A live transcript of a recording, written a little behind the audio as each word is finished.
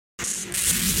Trader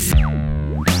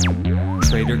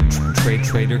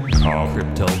Cobb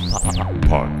Crypto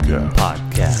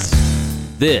Podcast.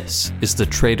 This is the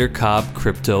Trader Cobb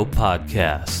Crypto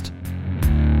Podcast.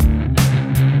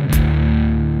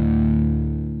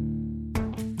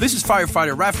 This is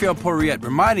firefighter Raphael Porriette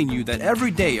reminding you that every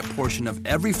day a portion of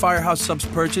every Firehouse Subs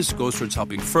purchase goes towards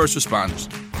helping first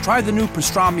responders. Try the new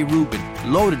pastrami Reuben,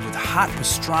 loaded with hot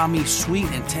pastrami, sweet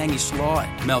and tangy slaw,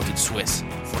 and melted Swiss.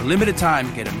 For a limited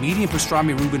time, get a medium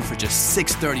pastrami Reuben for just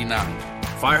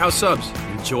 $6.39. Firehouse Subs.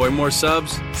 Enjoy more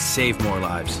subs, save more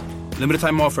lives. Limited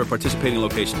time offer at participating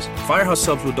locations. Firehouse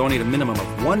Subs will donate a minimum of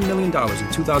 $1 million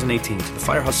in 2018 to the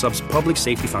Firehouse Subs Public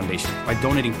Safety Foundation by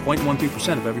donating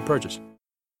 0.13% of every purchase.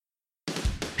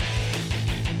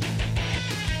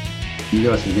 You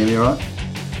guys can hear me all right?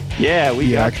 Yeah,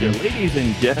 we got you. Ladies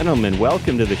and gentlemen,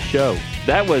 welcome to the show.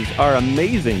 That was our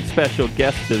amazing special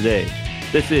guest today.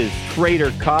 This is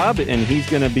Trader Cobb, and he's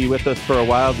going to be with us for a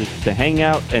while just to hang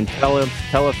out and tell us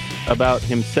about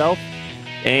himself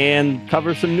and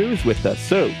cover some news with us.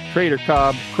 So, Trader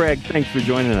Cobb, Craig, thanks for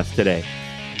joining us today.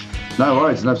 No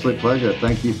worries. It's an absolute pleasure.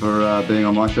 Thank you for being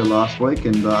on my show last week,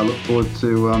 and I look forward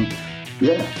to,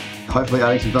 hopefully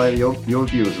adding some value to your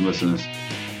viewers and listeners.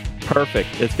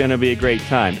 Perfect. It's going to be a great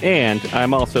time. And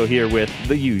I'm also here with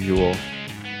the usual.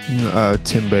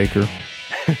 Tim Baker.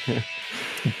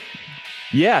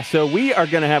 Yeah, so we are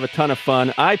going to have a ton of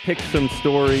fun. I picked some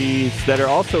stories that are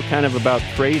also kind of about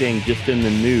trading just in the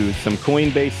news, some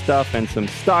Coinbase stuff and some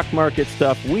stock market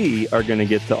stuff. We are going to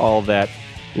get to all that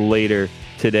later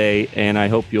today, and I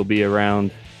hope you'll be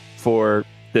around for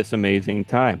this amazing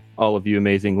time, all of you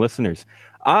amazing listeners.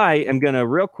 I am going to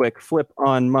real quick flip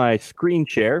on my screen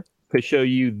share to show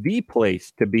you the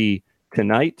place to be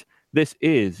tonight. This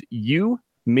is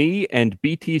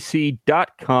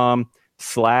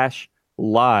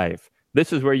YouMeBTC.com/live.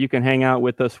 This is where you can hang out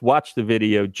with us, watch the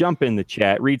video, jump in the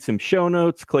chat, read some show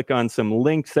notes, click on some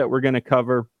links that we're going to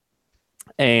cover,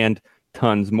 and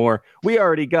tons more. We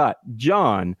already got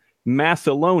John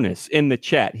Macelonis in the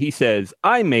chat. He says,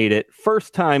 I made it.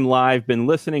 First time live. Been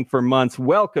listening for months.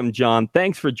 Welcome, John.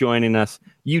 Thanks for joining us.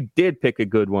 You did pick a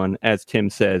good one, as Tim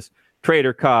says.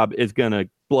 Trader Cobb is going to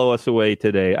blow us away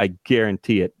today. I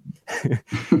guarantee it.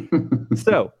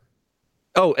 So,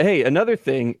 hey, another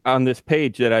thing on this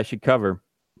page that I should cover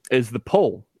is the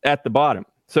poll at the bottom.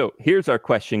 So here's our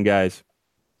question, guys.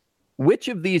 Which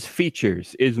of these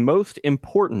features is most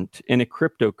important in a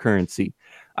cryptocurrency?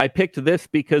 I picked this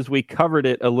because we covered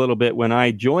it a little bit when I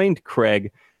joined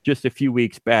Craig just a few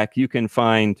weeks back. You can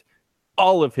find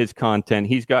all of his content.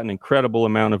 He's got an incredible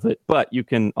amount of it, but you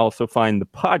can also find the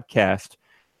podcast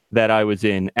that I was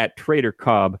in at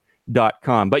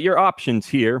tradercobb.com. But your options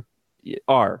here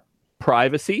are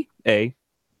privacy, A,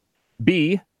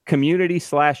 B,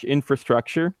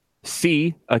 community/infrastructure,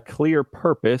 C, a clear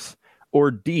purpose,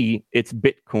 or D, it's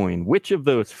Bitcoin. Which of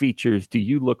those features do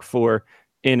you look for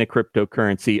in a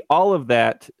cryptocurrency? All of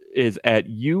that is at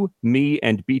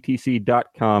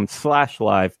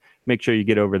youmeandbtc.com/live. Make sure you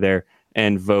get over there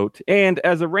and vote. And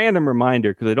as a random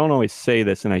reminder, because I don't always say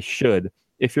this and I should,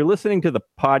 if you're listening to the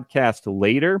podcast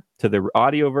later, to the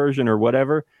audio version or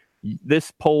whatever,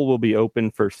 this poll will be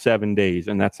open for 7 days,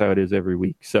 and that's how it is every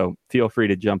week. So feel free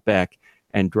to jump back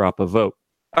and drop a vote.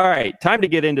 All right, time to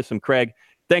get into some Craig.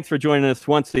 Thanks for joining us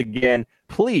once again.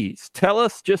 Please tell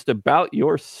us just about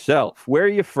yourself. Where are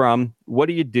you from? What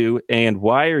do you do? And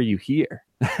why are you here?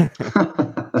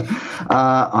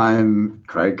 I'm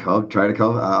Craig Cobb, Trader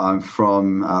Cobb. I'm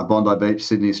from Bondi Beach,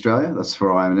 Sydney, Australia. That's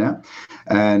where I am now.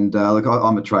 And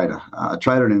I'm a trader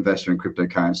and investor in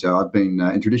cryptocurrency. I've been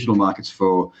in traditional markets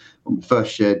for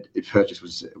first shared purchase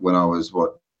was when I was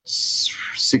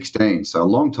 16, so a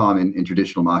long time in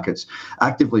traditional markets,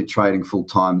 actively trading full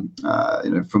time.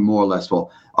 For more or less,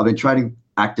 I've been trading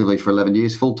actively for 11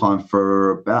 years, full time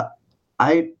for about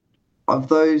 8 of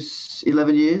those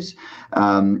 11 years,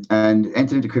 and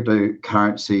entered into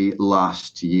cryptocurrency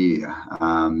last year.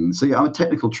 I'm a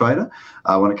technical trader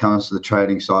when it comes to the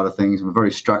trading side of things. I'm a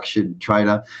very structured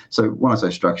trader. So when I say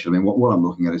structured, I mean what I'm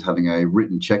looking at is having a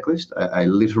written checklist, a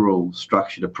literal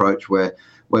structured approach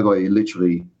whereby you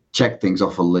literally check things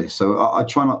off a list. So I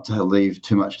try not to leave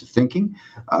too much to thinking.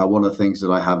 One of the things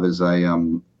that I have is a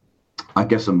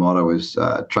motto is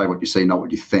trade what you see, not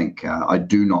what you think. I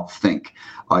do not think,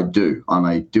 I do. I'm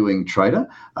a doing trader.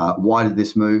 Why did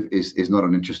this move is not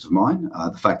an interest of mine.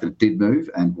 The fact that it did move,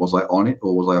 and was I on it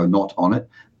or was I not on it,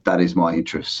 that is my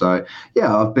interest. So,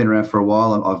 yeah, I've been around for a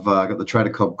while. I've got the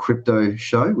Trader Cobb Crypto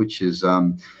Show, which is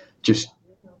just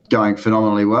going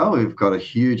phenomenally well. We've got a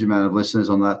huge amount of listeners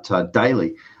on that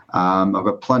daily. I've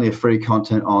got plenty of free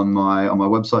content on my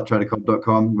website,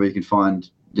 tradercobb.com, where you can find.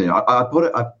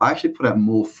 I actually put out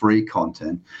more free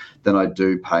content than I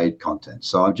do paid content.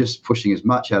 So I'm just pushing as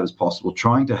much out as possible,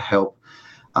 trying to help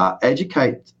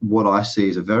educate what I see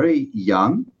as a very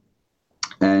young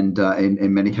and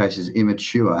in many cases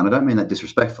immature, and I don't mean that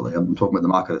disrespectfully, I'm talking about the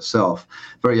market itself,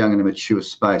 very young and immature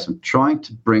space. I'm trying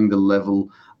to bring the level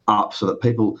up so that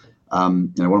people,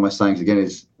 one of my sayings again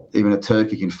is, even a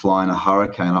turkey can fly in a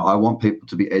hurricane. I want people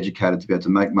to be educated to be able to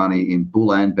make money in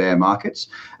bull and bear markets,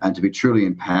 and to be truly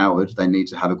empowered, they need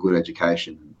to have a good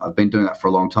education. I've been doing that for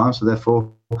a long time, so therefore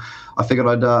I figured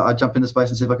I'd jump in the space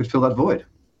and see if I could fill that void.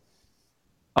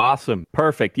 Awesome.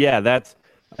 Perfect. Yeah,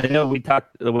 I know we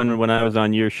talked when I was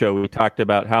on your show, we talked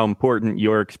about how important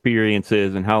your experience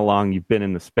is and how long you've been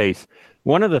in the space.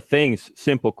 One of the things,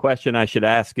 simple question I should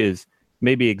ask is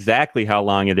maybe exactly how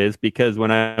long it is, because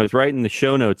when I was writing the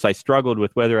show notes, I struggled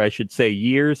with whether I should say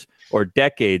years or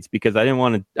decades, because I didn't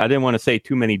want to say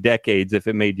too many decades if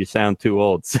it made you sound too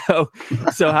old. So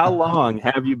how long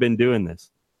have you been doing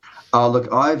this?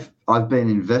 Look, I've been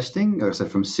investing, like I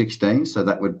said, from 16, so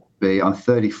that would be, I'm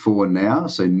 34 now,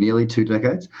 so nearly 2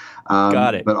 decades.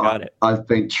 Got it. I've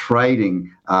been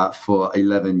trading for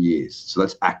 11 years, so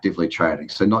that's actively trading.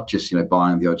 So not just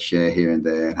buying the odd share here and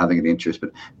there and having an interest,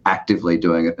 but actively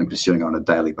doing it and pursuing it on a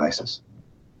daily basis.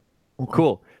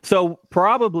 Cool. So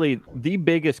probably the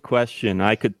biggest question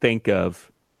I could think of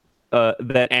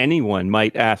that anyone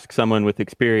might ask someone with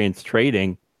experience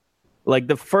trading, like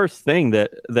the first thing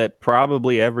that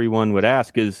probably everyone would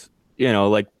ask is,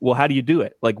 well, how do you do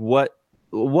it? Like, what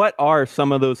are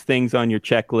some of those things on your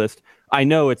checklist? I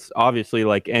know it's obviously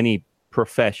like any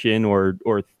profession or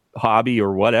hobby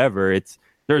or whatever.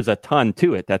 There's a ton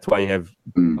to it. That's why you have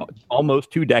almost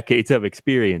 2 decades of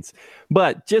experience.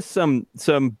 But just some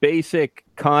basic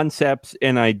concepts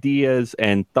and ideas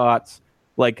and thoughts.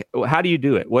 Like, how do you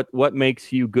do it? What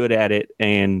makes you good at it,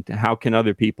 and how can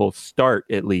other people start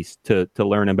at least to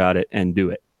learn about it and do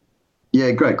it?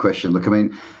 Yeah, great question. Look, I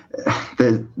mean,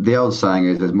 the old saying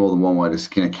is there's more than one way to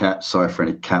skin a cat. Sorry for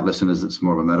any cat listeners, it's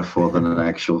more of a metaphor than an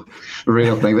actual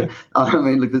real thing. But I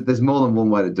mean, look, there's more than one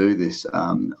way to do this.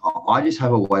 I just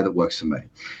have a way that works for me.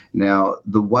 Now,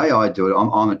 the way I do it,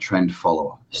 I'm a trend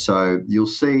follower. So you'll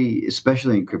see,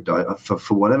 especially in crypto,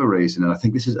 for whatever reason, and I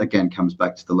think this is, again, comes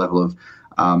back to the level of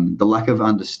the lack of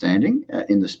understanding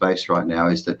in the space right now,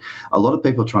 is that a lot of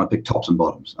people are trying to pick tops and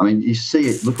bottoms. I mean, you see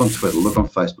it, look on Twitter, look on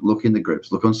Facebook, look in the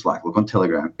groups, look on Slack, look on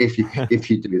Telegram. If you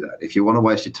do that, if you want to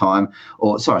waste your time,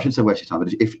 or sorry, I shouldn't say waste your time,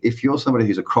 but if you're somebody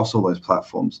who's across all those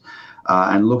platforms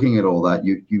and looking at all that,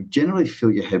 you generally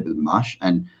fill your head with mush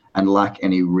and lack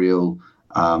any real,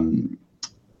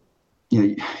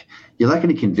 you lack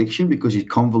any conviction because you're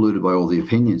convoluted by all the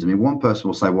opinions. I mean, one person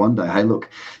will say one day, hey,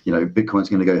 look, Bitcoin's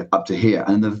going to go up to here.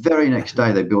 And the very next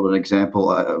day they build an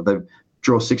example, they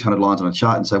draw 600 lines on a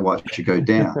chart and say, well, it should go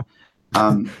down.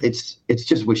 It's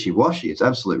just wishy-washy. It's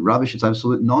absolute rubbish. It's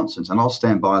absolute nonsense. And I'll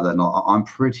stand by that. And I'm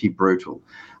pretty brutal.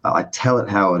 I tell it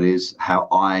how it is, how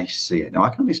I see it. Now, I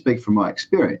can only speak from my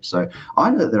experience. So I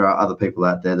know that there are other people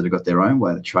out there that have got their own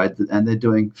way to trade, and they're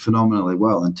doing phenomenally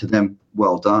well. And to them,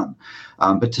 well done.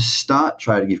 But to start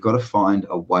trading, you've got to find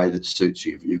a way that suits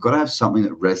you. You've got to have something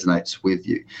that resonates with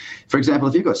you. For example,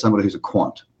 if you've got somebody who's a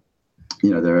quant,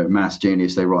 they're a maths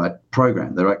genius, they write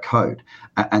program, they write code,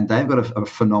 and they've got a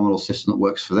phenomenal system that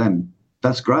works for them,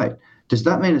 that's great. Does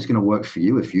that mean it's going to work for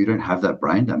you if you don't have that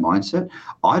brain, that mindset?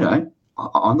 I don't.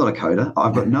 I'm not a coder.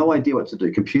 I've got no idea what to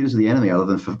do. Computers are the enemy other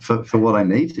than for what I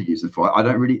need to use them for.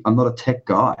 I'm not a tech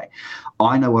guy.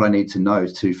 I know what I need to know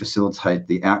to facilitate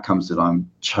the outcomes that I'm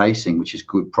chasing, which is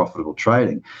good, profitable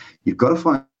trading. You've got to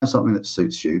find something that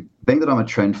suits you. Being that I'm a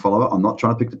trend follower, I'm not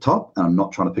trying to pick the top and I'm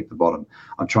not trying to pick the bottom.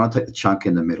 I'm trying to take the chunk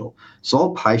in the middle. So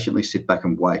I'll patiently sit back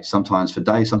and wait, sometimes for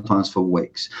days, sometimes for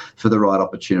weeks, for the right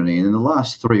opportunity. And in the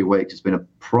last 3 weeks, it's been a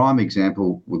prime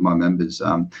example with my members.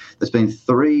 There's been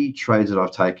 3 trades that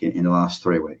I've taken in the last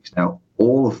 3 weeks. Now,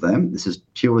 all of them, this is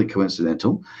purely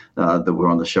coincidental that we're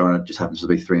on the show, and it just happens to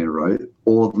be 3 in a row.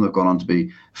 All of them have gone on to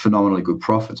be phenomenally good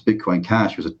profits. Bitcoin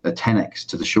Cash was a 10x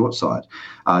to the short side.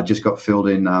 Just got filled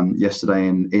in yesterday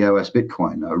in EOS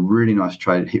Bitcoin. A really nice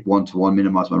trade, hit 1-to-1,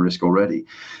 minimized my risk already.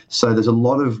 So there's a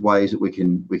lot of ways that we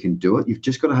can do it. You've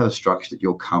just got to have a structure that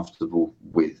you're comfortable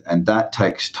with, and that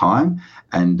takes time.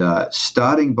 And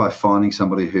starting by finding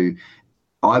somebody who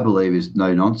I believe is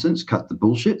no nonsense, cut the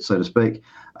bullshit, so to speak.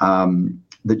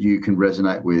 that you can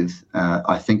resonate with,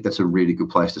 I think that's a really good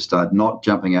place to start, not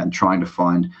jumping out and trying to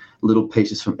find little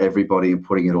pieces from everybody and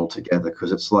putting it all together.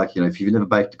 Because it's like, if you've never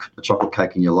baked a chocolate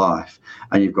cake in your life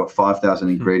and you've got 5,000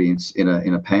 ingredients in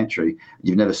a pantry,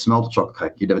 you've never smelled a chocolate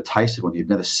cake, you've never tasted one, you've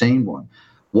never seen one,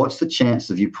 what's the chance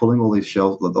of you pulling all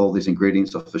these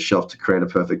ingredients off the shelf to create a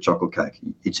perfect chocolate cake?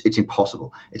 It's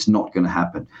impossible. It's not going to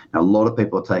happen. Now, a lot of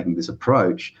people are taking this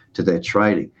approach to their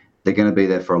trading. They're going to be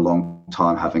there for a long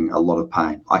time having a lot of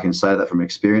pain. I can say that from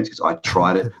experience because I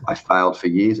tried it. I failed for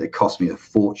years. It cost me a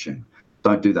fortune.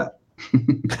 Don't do that.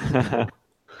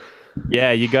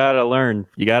 Yeah, you got to learn.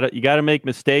 You got to make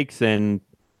mistakes, and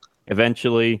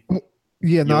eventually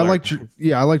Yeah, no, I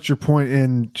liked your point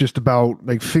in just about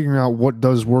like figuring out what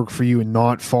does work for you and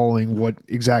not following what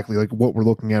we're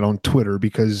looking at on Twitter.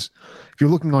 Because if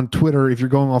you're looking on Twitter, if you're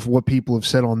going off of what people have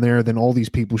said on there, then all these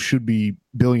people should be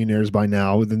billionaires by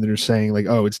now. Then they're saying like,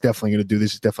 oh, it's definitely going to do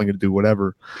this, it's definitely going to do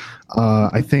whatever.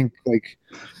 I think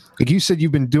like you said,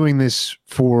 you've been doing this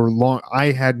for long. I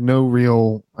had no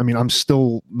real, I'm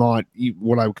still not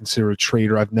what I would consider a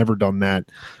trader. I've never done that.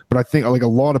 But I think like a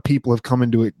lot of people have come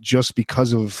into it just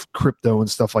because of crypto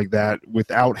and stuff like that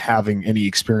without having any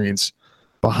experience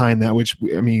behind that, which,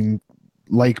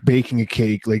 like baking a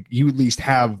cake, like you at least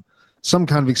have some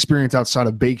kind of experience outside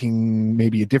of baking,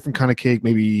 maybe a different kind of cake,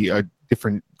 maybe a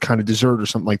different kind of dessert or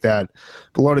something like that.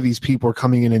 But a lot of these people are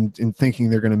coming in and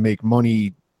thinking they're going to make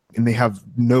money, and they have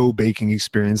no baking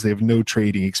experience. They have no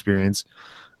trading experience.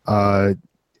 I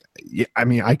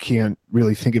can't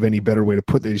really think of any better way to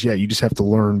put this. Yeah, you just have to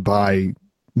learn by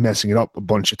messing it up a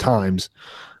bunch of times.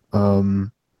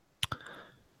 I've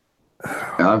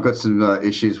got some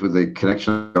issues with the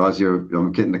connection, guys.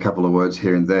 I'm getting a couple of words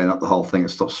here and there, not the whole thing. It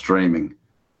stopped streaming.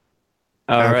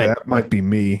 All right. That might be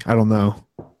me. I don't know.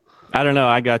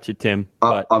 I got you, Tim.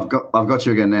 But I've got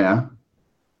you again now.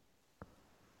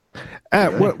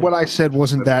 What I said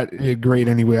wasn't that great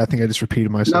anyway. I think I just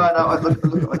repeated myself.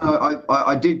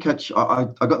 I did catch. I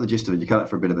got the gist of it. You cut it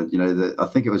for a bit of it. I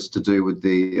think it was to do with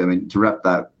to wrap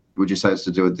that. Would you say it's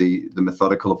to do with the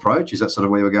methodical approach? Is that sort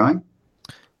of where you were going?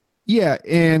 Yeah,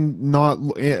 and not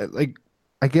like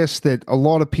I guess that a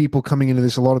lot of people coming into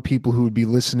this, a lot of people who would be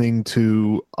listening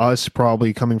to us,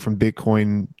 probably coming from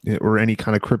Bitcoin or any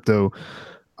kind of crypto,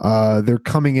 they're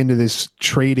coming into this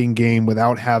trading game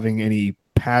without having any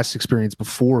past experience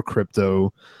before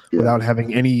crypto, without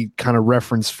having any kind of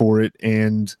reference for it.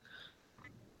 And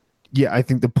yeah, I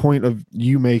think the point of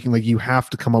you making, like, you have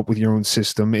to come up with your own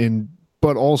system,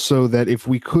 but also that if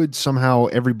we could somehow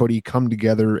everybody come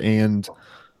together and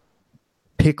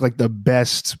pick like the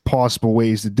best possible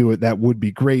ways to do it, that would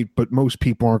be great. But most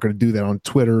people aren't going to do that on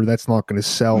Twitter. That's not going to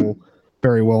sell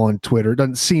very well on Twitter. It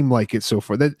doesn't seem like it so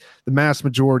far. That the mass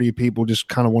majority of people just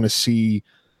kind of want to see,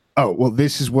 oh, well,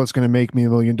 this is what's going to make me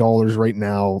 $1 million right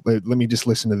now. Let me just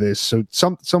listen to this. So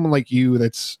someone like you,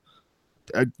 that's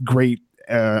a great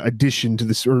addition to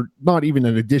this, or not even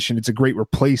an addition. It's a great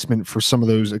replacement for some of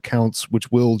those accounts, which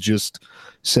will just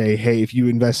say, hey, if you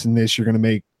invest in this, you're going to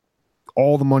make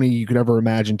all the money you could ever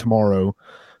imagine tomorrow.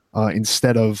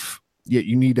 Instead of,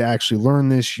 you need to actually learn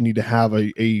this. You need to have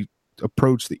a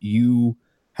approach that you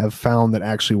have found that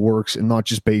actually works, and not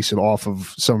just base it off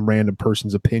of some random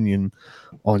person's opinion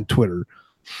on Twitter.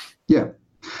 Yeah.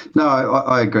 No,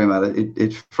 I agree, mate.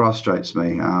 It frustrates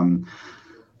me.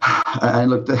 And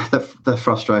look, the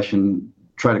frustration,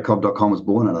 TraderCobb.com was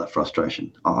born out of that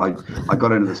frustration. I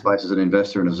got into the space as an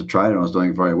investor and as a trader, and I was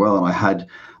doing very well, and I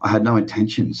had no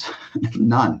intentions,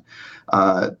 none,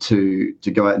 to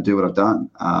go out and do what I've done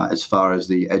as far as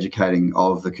the educating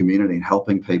of the community and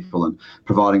helping people and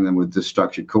providing them with the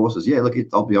structured courses. Yeah, look,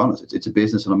 I'll be honest, it's a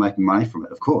business and I'm making money from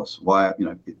it, of course. Why,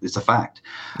 it's a fact.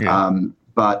 Yeah.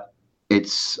 But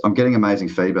I'm getting amazing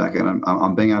feedback, and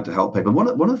I'm being able to help people. One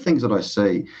of the things that I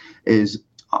see is,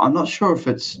 I'm not sure if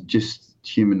it's just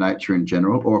human nature in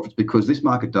general, or if it's because this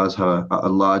market does have a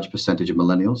large percentage of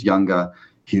millennials, younger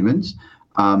humans.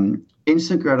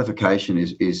 Instant gratification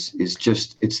is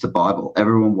just, it's the Bible.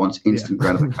 Everyone wants instant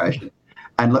gratification.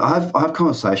 And look, I have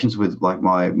conversations with like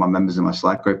my members in my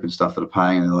Slack group and stuff that are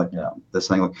paying, and they're like, they're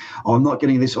saying like, oh, I'm not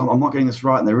getting this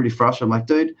right, and they're really frustrated. I'm like,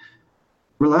 dude,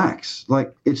 relax.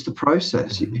 Like, it's the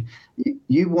process. Mm-hmm.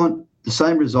 You want the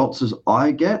same results as I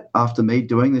get after me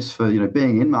doing this for,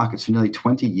 being in markets for nearly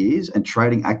 20 years and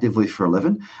trading actively for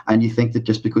 11. And you think that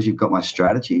just because you've got my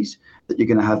strategies that you're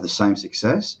going to have the same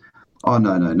success? Oh,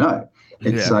 no.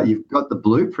 It's you've got the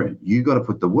blueprint. You got to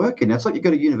put the work in. It's like you go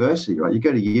to university, right? You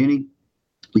go to uni,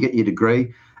 you get your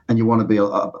degree, and you want to be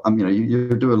you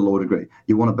do a law degree.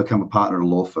 You want to become a partner at a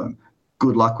law firm.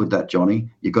 good luck with that, Johnny.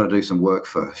 You've got to do some work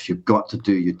first. You've got to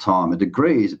do your time. A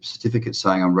degree is a certificate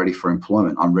saying I'm ready for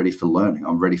employment, I'm ready for learning,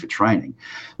 I'm ready for training.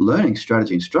 Learning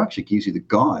strategy and structure gives you the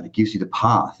guide, it gives you the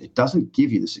path. It doesn't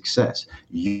give you the success.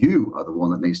 You are the one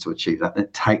that needs to achieve that. And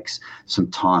it takes some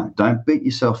time. Don't beat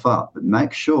yourself up, but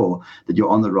make sure that you're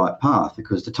on the right path,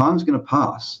 because the time's going to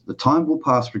pass. The time will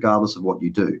pass regardless of what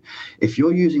you do. If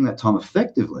you're using that time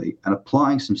effectively and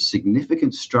applying some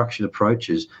significant structured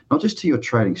approaches, not just to your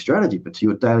trading strategy, but to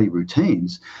your daily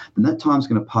routines, then that time's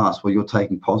going to pass where you're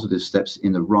taking positive steps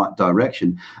in the right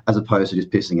direction, as opposed to just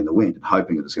pissing in the wind and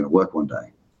hoping that it's going to work one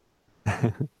day.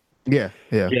 Yeah.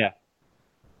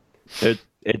 It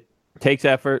takes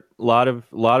effort, a lot of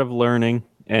learning,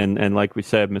 and like we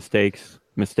said, mistakes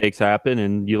happen,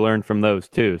 and you learn from those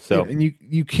too. So and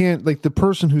you can't, like, the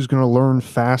person who's going to learn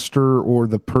faster, or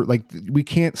we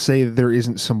can't say that there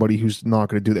isn't somebody who's not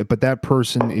going to do that, but that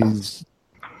person is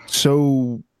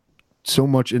so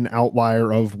much an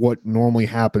outlier of what normally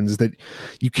happens that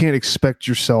you can't expect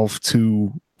yourself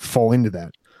to fall into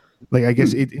that. Like, I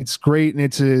guess it's great, and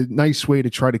it's a nice way to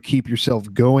try to keep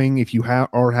yourself going if you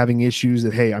are having issues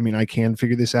that, hey, I mean, I can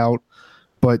figure this out.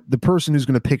 But the person who's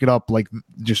going to pick it up, like,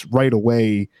 just right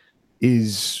away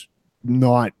is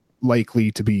not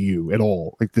likely to be you at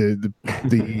all. Like, the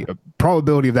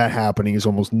probability of that happening is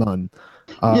almost none.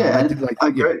 I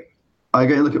agree. I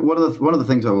agree. Look, one of the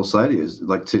things I will say to you is,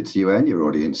 like, to you and your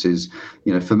audience is,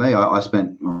 for me, I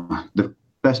spent the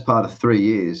best part of 3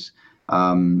 years,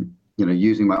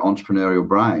 using my entrepreneurial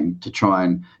brain to try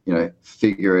and,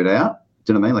 figure it out.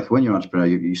 Do you know what I mean? Like, when you're an entrepreneur,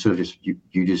 you sort of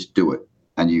you just do it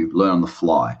and you learn on the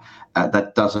fly.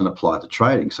 That doesn't apply to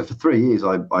trading. So for 3 years,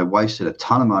 I wasted a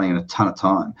ton of money and a ton of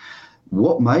time.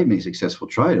 What made me a successful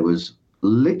trader was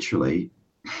literally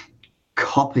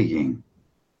copying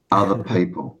other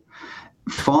people.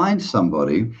 Find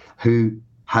somebody who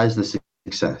has the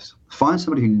success. Find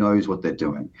somebody who knows what they're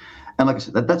doing. And like I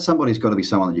said, that somebody's got to be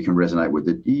someone that you can resonate with,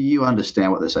 that you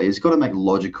understand what they say. It's got to make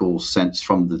logical sense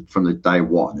from the day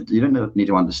one. You don't need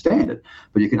to understand it,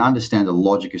 but you can understand the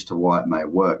logic as to why it may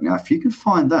work. Now, if you can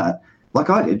find that, like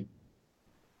I did,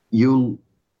 you'll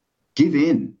give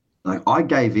in. Like, I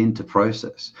gave in to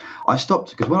process. I stopped,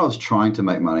 because when I was trying to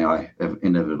make money, I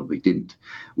inevitably didn't.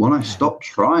 When I stopped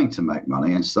trying to make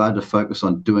money and started to focus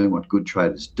on doing what good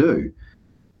traders do,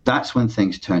 that's when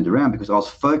things turned around, because I was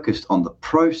focused on the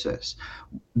process.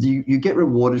 You get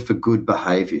rewarded for good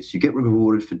behaviors. You get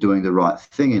rewarded for doing the right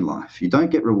thing in life. You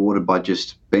don't get rewarded by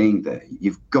just being there.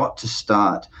 You've got to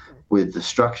start with the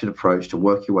structured approach to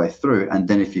work your way through. And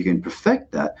then if you can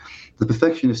perfect that, the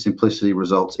perfection of simplicity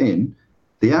results in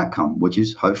the outcome, which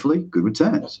is hopefully good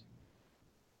returns.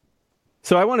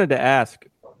 So I wanted to ask,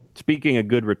 speaking of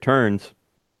good returns,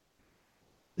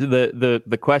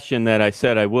 the question that I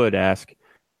said I would ask,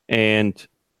 and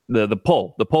the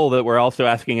poll that we're also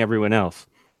asking everyone else.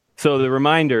 So the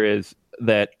reminder is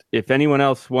that if anyone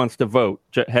else wants to vote,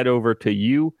 head over to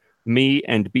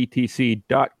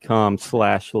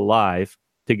youmeandbtc.com/live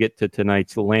to get to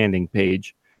tonight's landing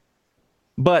page.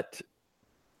 But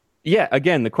yeah,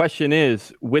 again, the question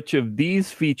is, which of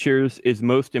these features is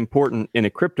most important in a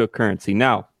cryptocurrency?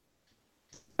 Now,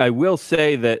 I will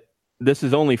say that this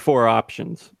is only 4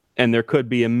 options, and there could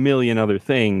be a million other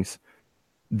things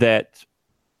that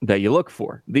you look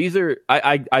for. These are,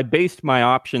 I based my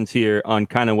options here on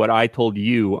kind of what I told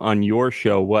you on your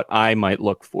show, what I might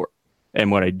look for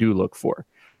and what I do look for.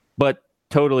 But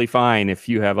totally fine if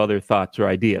you have other thoughts or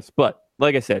ideas. But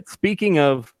like I said, speaking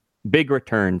of big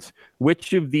returns,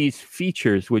 which of these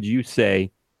features would you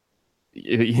say,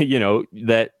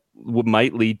 that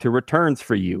might lead to returns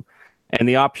for you? And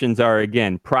the options are,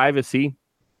 again, privacy,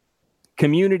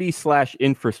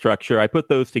 community/infrastructure. I put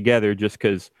those together just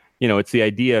because, it's the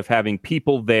idea of having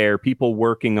people there, people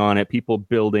working on it, people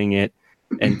building it,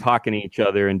 and talking to each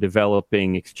other and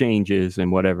developing exchanges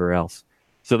and whatever else.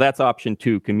 So that's option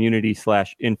 2,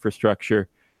 community/infrastructure.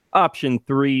 Option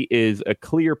 3 is a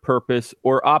clear purpose,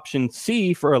 or option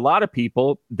C, for a lot of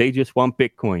people, they just want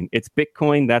Bitcoin. It's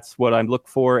Bitcoin. That's what I look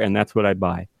for, and that's what I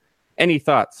buy. Any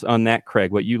thoughts on that,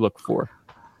 Craig, what you look for?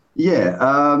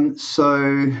 Yeah.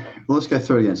 So let's go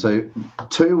through it again. So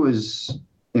 2 was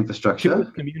infrastructure. 2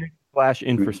 was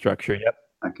community/infrastructure. Yep.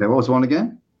 Okay. What was 1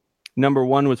 again? Number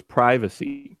 1 was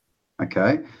privacy.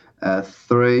 Okay.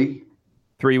 3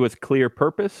 was clear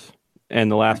purpose,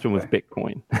 and the last one was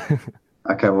Bitcoin.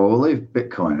 Okay. Well, we'll leave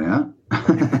Bitcoin out.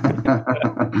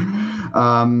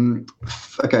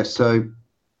 Okay. So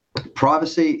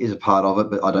Privacy is a part of it,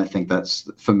 but I don't think that's,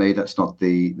 for me, that's not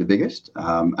the biggest.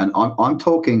 And I'm not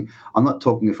talking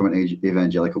from an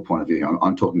evangelical point of view.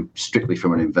 I'm talking strictly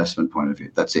from an investment point of view.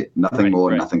 That's it. Nothing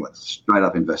more, nothing less. Straight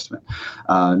up investment.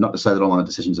 Not to say that all my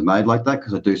decisions are made like that,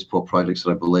 because I do support projects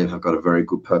that I believe have got a very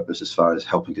good purpose as far as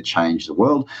helping to change the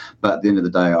world. But at the end of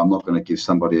the day, I'm not going to give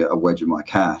somebody a wedge of my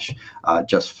cash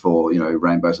just for,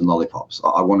 rainbows and lollipops.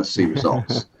 I want to see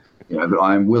results. But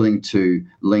I'm willing to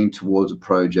lean towards a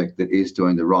project that is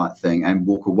doing the right thing and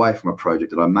walk away from a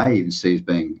project that I may even see as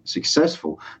being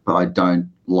successful, but I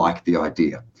don't like the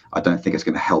idea. I don't think it's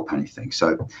going to help anything.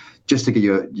 So just to give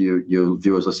your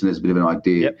viewers, listeners, a bit of an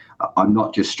idea, I'm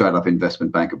not just straight up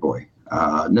investment banker boy.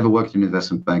 Never worked in an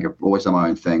investment bank. I've always done my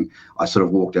own thing. I sort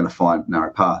of walk down a fine,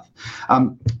 narrow path.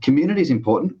 Community is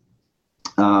important.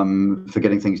 For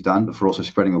getting things done, but for also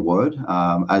spreading the word.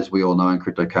 As we all know, in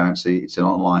cryptocurrency, it's an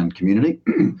online community.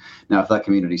 Now, if that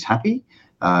community is happy,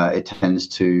 it tends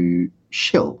to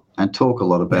shill and talk a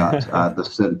lot about the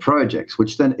certain projects,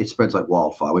 which then it spreads like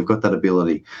wildfire. We've got that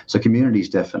ability. So community is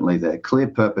definitely there. Clear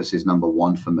purpose is number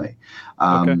one for me.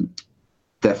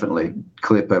 Definitely,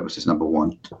 clear purpose is number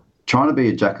one. Trying to be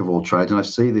a jack of all trades, and I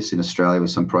see this in Australia with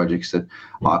some projects that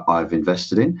I've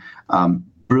invested in.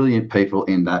 Brilliant people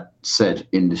in that said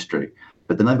industry,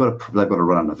 but then they've got to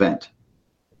run an event.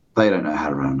 They don't know how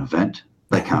to run an event.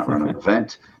 They can't run an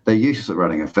event. They're useless at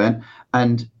running an event,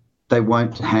 and they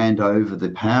won't hand over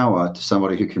the power to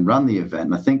somebody who can run the event.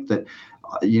 And I think that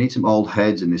you need some old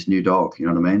heads in this new dog. You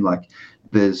know what I mean? Like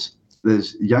there's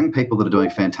young people that are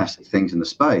doing fantastic things in the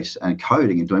space and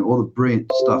coding and doing all the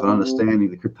brilliant stuff and understanding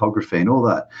the cryptography and all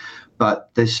that, but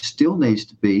there still needs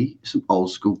to be some old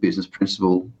school business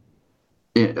principle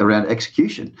around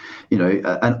execution.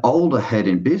 An older head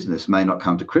in business may not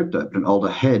come to crypto, but an older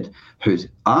head who's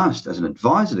asked as an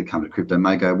advisor to come to crypto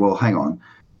may go, well, hang on,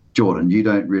 Jordan, you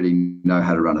don't really know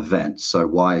how to run events, so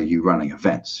why are you running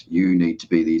events? You need to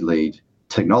be the lead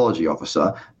technology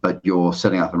officer, but you're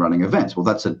setting up and running events. Well,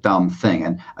 that's a dumb thing,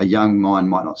 and a young mind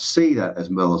might not see that as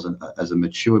well as a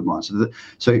matured mind.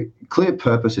 So clear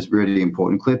purpose is really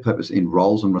important. Clear purpose in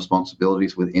roles and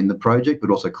responsibilities within the project, but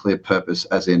also clear purpose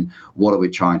as in what are we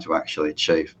trying to actually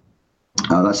achieve.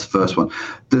 That's the first one.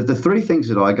 The three things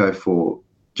that I go for,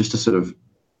 just to sort of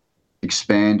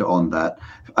expand on that,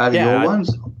 out of your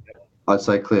ones, I'd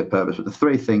say clear purpose, but the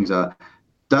three things are,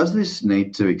 does this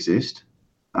need to exist?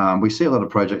 We see a lot of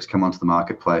projects come onto the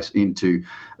marketplace into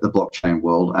the blockchain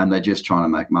world, and they're just trying to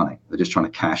make money. They're just trying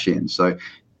to cash in. So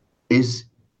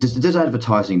does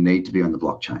advertising need to be on the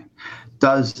blockchain?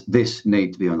 Does this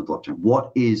need to be on the blockchain?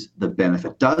 What is the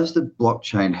benefit? Does the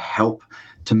blockchain help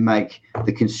to make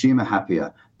the consumer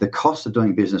happier, the cost of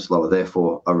doing business lower,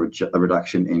 therefore a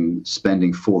reduction in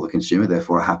spending for the consumer,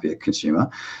 therefore a happier consumer?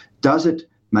 Does it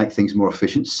make things more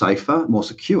efficient, safer, more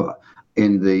secure?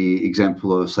 In the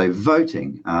example of, say,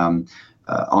 voting,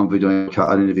 I'll be doing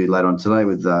an interview later on today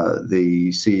with the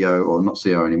CEO, or not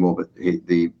CEO anymore, but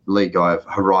the lead guy of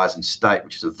Horizon State,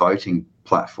 which is a voting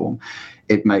platform.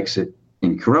 It makes it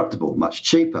incorruptible, much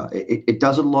cheaper. It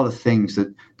does a lot of things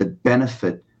that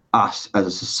benefit us as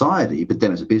a society, but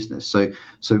then as a business. So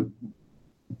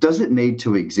does it need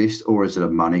to exist, or is it a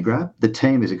money grab? The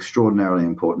team is extraordinarily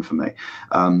important for me.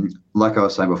 Like I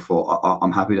was saying before,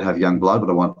 I'm happy to have young blood, but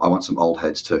I want some old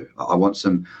heads too. I want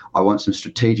some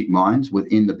strategic minds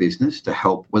within the business to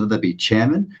help, whether they be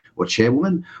chairman or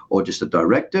chairwoman or just a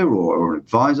director or an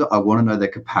advisor. I want to know their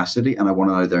capacity, and I want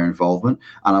to know their involvement,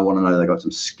 and I want to know they've got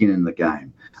some skin in the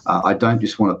game. I don't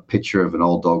just want a picture of an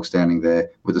old dog standing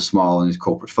there with a smile in his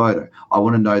corporate photo. I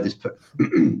want to know this.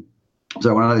 So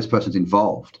I want to know this person's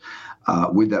involved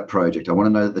with that project. I want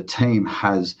to know that the team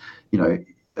has,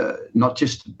 not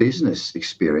just business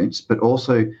experience, but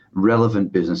also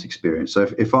relevant business experience. So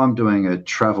if I'm doing a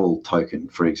travel token,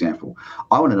 for example,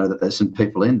 I want to know that there's some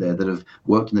people in there that have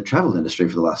worked in the travel industry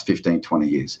for the last 15, 20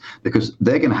 years, because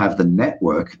they're going to have the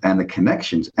network and the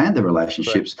connections and the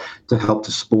relationships to help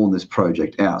to spawn this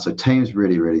project out. So team's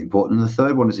really, really important. And the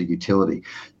third one is a utility.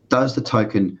 Does the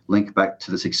token link back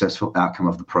to the successful outcome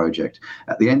of the project?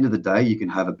 At the end of the day, you can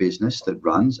have a business that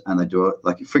runs and they do it.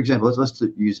 Like, for example, let's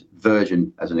use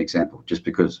Virgin as an example, just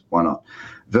because why not?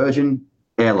 Virgin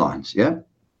Airlines, yeah?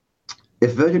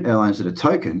 If Virgin Airlines did a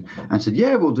token and said,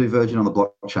 yeah, we'll do Virgin on the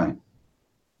blockchain.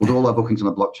 We'll do all our bookings on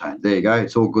the blockchain. There you go.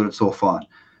 It's all good. It's all fine.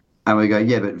 And we go,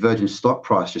 yeah, but Virgin's stock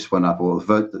price just went up, or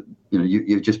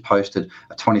you've just posted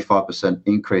a 25%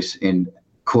 increase in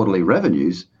quarterly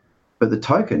revenues. But the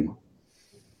token,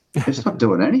 it's not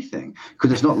doing anything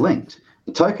because it's not linked.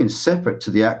 The token's separate to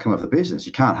the outcome of the business.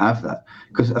 You can't have that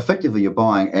because effectively you're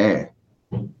buying air.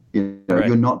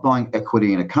 You're not buying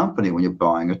equity in a company when you're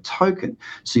buying a token.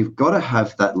 So you've got to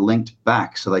have that linked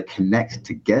back so they connect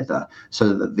together,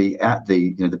 so that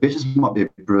the business might be a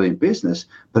brilliant business,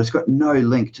 but it's got no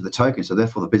link to the token. So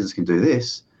therefore the business can do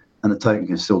this and the token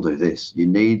can still do this. You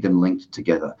need them linked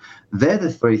together. They're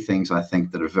the three things I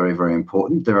think that are very, very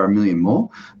important. There are a million more,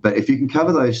 but if you can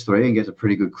cover those three and get a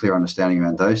pretty good, clear understanding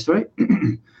around those three,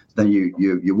 then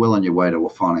you're well on your way to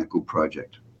finding a good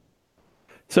project.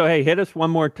 So, hey, hit us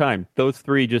one more time. Those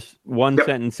three, just one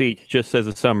sentence each, just as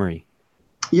a summary.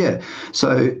 Yeah.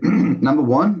 So, number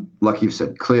one, like you've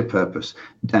said, clear purpose.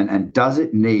 And does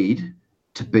it need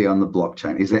to be on the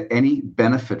blockchain? Is there any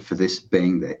benefit for this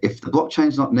being there? If the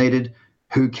blockchain's not needed,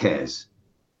 who cares?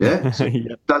 Yeah. So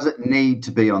does it need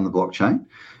to be on the blockchain?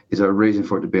 Is there a reason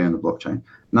for it to be on the blockchain?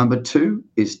 Number two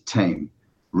is team.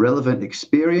 Relevant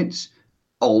experience,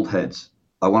 old heads.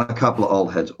 I want a couple of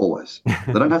old heads always.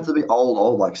 They don't have to be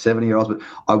old, like 70-year-olds, but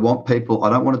I want people. I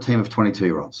don't want a team of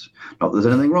 22-year-olds. Not that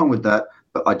there's anything wrong with that,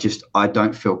 but I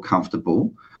don't feel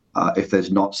comfortable if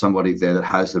there's not somebody there that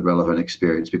has the relevant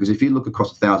experience. Because if you look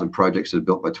across 1,000 projects that are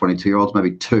built by 22-year-olds,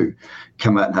 maybe 2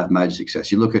 come out and have major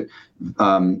success. You look at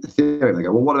Ethereum, they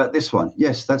go, well, what about this one?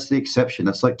 Yes, that's the exception.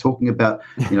 That's like talking about,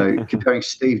 comparing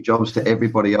Steve Jobs to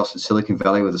everybody else in Silicon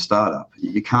Valley with a startup.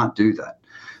 You can't do that.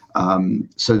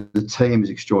 So the team is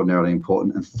extraordinarily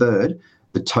important. And third,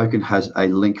 the token has a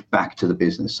link back to the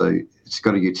business. So it's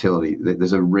got a utility.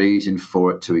 There's a reason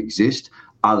for it to exist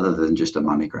other than just a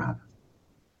money grab.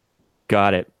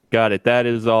 Got it. That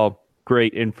is all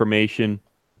great information.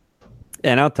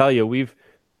 And I'll tell you,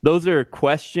 those are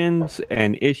questions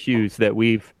and issues that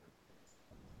we've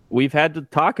had to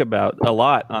talk about a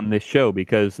lot on this show,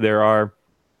 because there are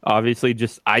obviously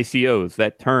just ICOs.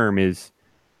 That term is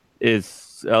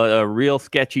a real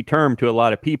sketchy term to a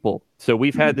lot of people. So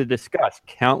we've had to discuss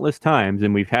countless times,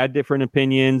 and we've had different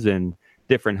opinions, and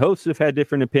different hosts have had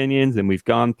different opinions, and we've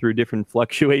gone through different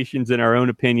fluctuations in our own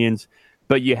opinions.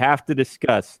 But you have to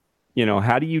discuss,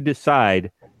 how do you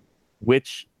decide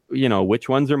which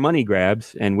ones are money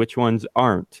grabs and which ones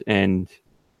aren't? And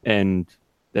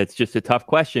that's just a tough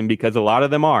question, because a lot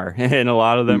of them are, and a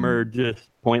lot of them are just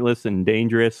pointless and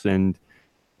dangerous and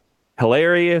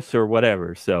hilarious or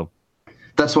whatever. So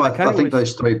that's why I think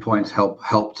those 3 points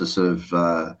help to sort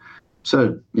of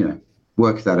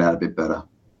work that out a bit better.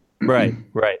 Right.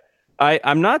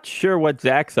 I'm not sure what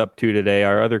Zach's up to today,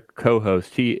 our other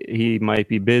co-host. He might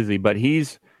be busy, but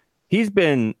he's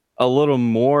been a little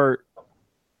more,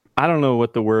 I don't know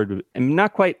what the word,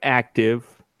 not quite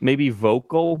active, maybe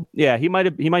vocal. Yeah, he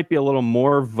might be a little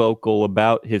more vocal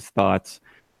about his thoughts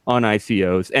on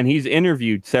ICOs, and he's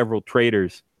interviewed several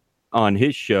traders on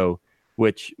his show,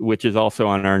 which is also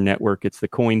on our network. It's the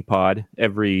Coin Pod.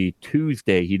 Every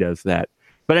Tuesday he does that.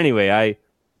 But anyway,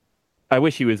 I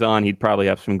wish he was on. He'd probably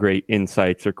have some great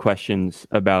insights or questions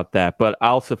about that. But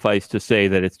I'll suffice to say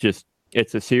that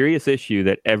it's a serious issue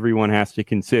that everyone has to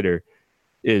consider.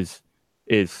 Is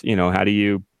how do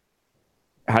you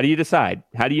decide?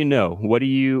 How do you know?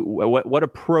 What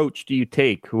approach do you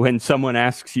take when someone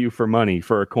asks you for money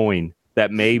for a coin that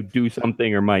may do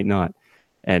something or might not?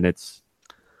 And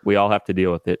we all have to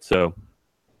deal with it. So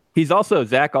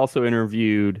Zach also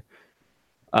interviewed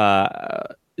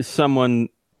someone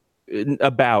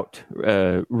about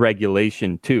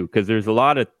regulation too, because there's a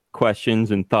lot of questions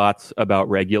and thoughts about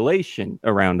regulation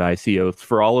around ICOs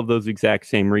for all of those exact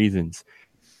same reasons.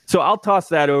 So I'll toss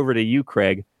that over to you,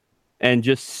 Craig, and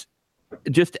just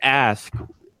ask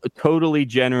totally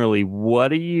generally, what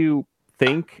do you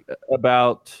think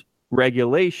about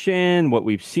regulation, what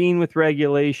we've seen with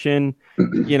regulation,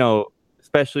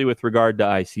 especially with regard to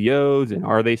ICOs, and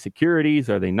are they securities?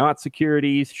 Are they not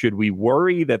securities? Should we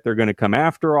worry that they're going to come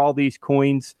after all these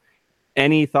coins?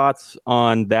 Any thoughts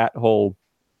on that whole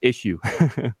issue?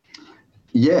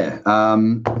 Yeah.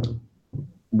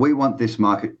 We want this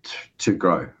market to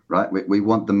grow, right? We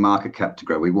want the market cap to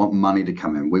grow. We want money to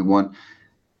come in. We want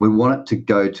it to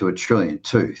go to $1 trillion,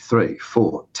 2, 3,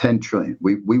 4, 10 trillion.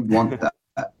 We want that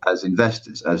as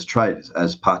investors, as traders,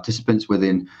 as participants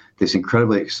within this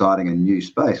incredibly exciting and new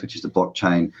space, which is the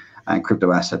blockchain and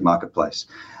crypto asset marketplace.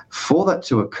 For that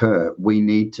to occur, we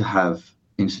need to have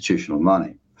institutional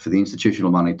money. For the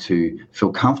institutional money to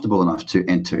feel comfortable enough to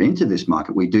enter into this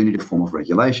market, we do need a form of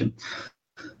regulation.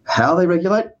 How they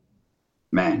regulate?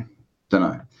 Man, don't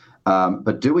know.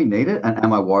 But do we need it? And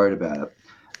am I worried about it?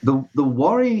 The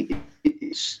worry,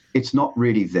 it's not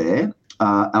really there.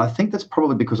 And I think that's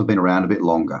probably because I've been around a bit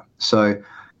longer. So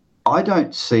I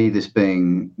don't see this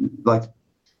being like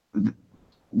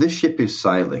this ship is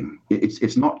sailing.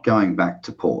 It's not going back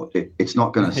to port. It's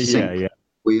not going to sink.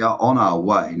 We are on our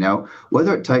way. Now,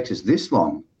 whether it takes us this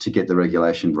long to get the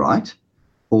regulation right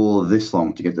or this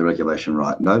long to get the regulation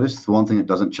right, notice the one thing that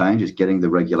doesn't change is getting the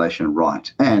regulation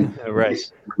right. And Right.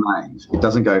 this remains. It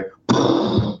doesn't go,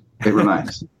 it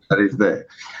remains. That is there.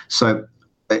 So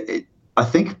I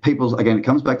think it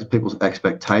comes back to people's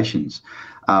expectations.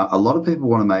 A lot of people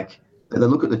want to they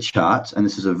look at the charts, and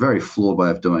this is a very flawed way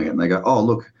of doing it, and they go, oh,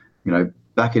 look,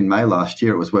 back in May last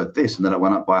year it was worth this, and then it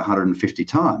went up by 150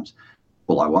 times.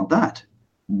 Well, I want that.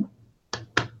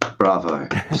 Bravo.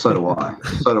 So do I.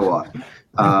 So do I.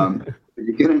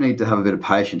 You're going to need to have a bit of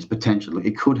patience, potentially.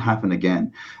 It could happen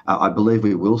again. I believe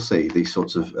we will see these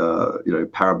sorts of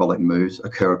parabolic moves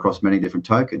occur across many different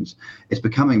tokens. It's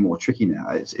becoming more tricky now.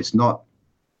 It's not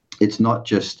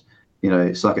just,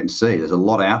 suck it and see. There's a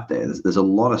lot out there. There's a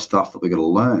lot of stuff that we've got to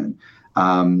learn.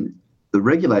 The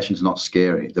regulation is not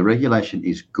scary. The regulation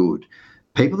is good.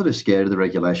 People that are scared of the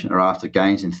regulation are after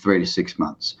gains in 3 to 6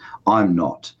 months. I'm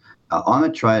not. I'm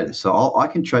a trader, so I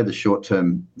can trade the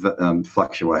short-term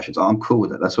fluctuations. I'm cool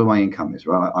with it. That's where my income is,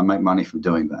 right? I make money from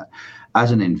doing that.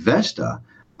 As an investor,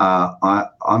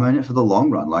 I'm in it for the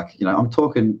long run. I'm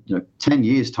talking, 10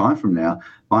 years time from now,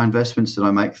 my investments that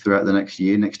I make throughout the next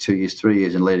year, next 2 years, 3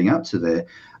 years, and leading up to there,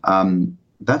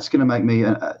 that's going to make me,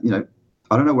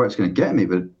 I don't know where it's going to get me,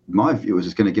 but my view is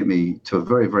it's going to get me to a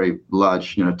very, very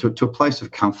large, to a place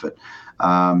of comfort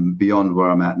beyond where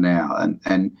I'm at now.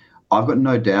 And I've got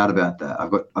no doubt about that.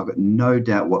 I've got no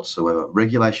doubt whatsoever.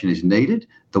 Regulation is needed.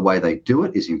 The way they do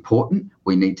it is important.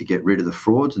 We need to get rid of the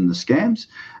frauds and the scams.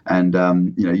 And,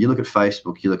 you look at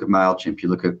Facebook, you look at MailChimp, you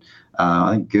look at,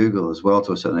 I think, Google as well,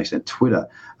 to a certain extent, Twitter,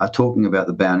 are talking about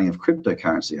the banning of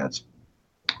cryptocurrency ads.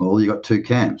 Well, you've got two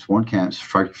camps. One camp's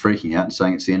freaking out and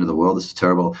saying it's the end of the world. This is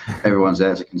terrible. Everyone's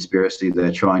out as a conspiracy. They're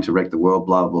trying to wreck the world,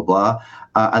 blah, blah, blah.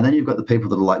 And then you've got the people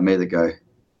that are like me that go,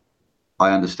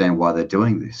 I understand why they're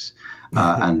doing this.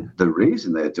 And the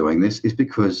reason they're doing this is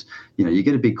because, you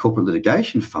get a big corporate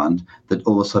litigation fund that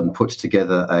all of a sudden puts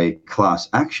together a class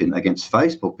action against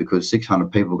Facebook because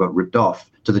 600 people got ripped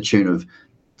off to the tune of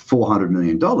 $400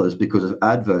 million because of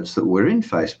adverts that were in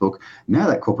Facebook. Now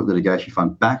that corporate litigation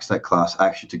fund backs that class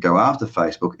action to go after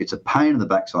Facebook. It's a pain in the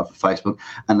backside for Facebook,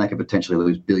 and they could potentially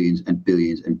lose billions and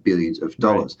billions and billions of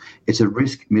dollars. Right. It's a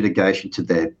risk mitigation to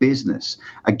their business.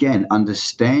 Again,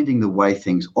 understanding the way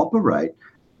things operate,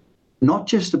 not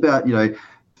just about,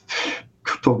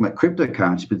 talking about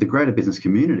cryptocurrency, but the greater business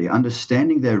community,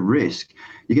 understanding their risk.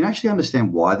 You can actually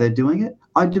understand why they're doing it.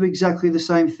 I do exactly the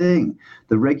same thing.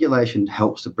 The regulation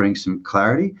helps to bring some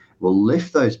clarity. We'll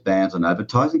lift those bans on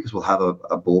advertising because we'll have a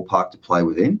ballpark to play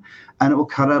within, and it will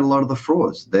cut out a lot of the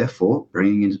frauds, therefore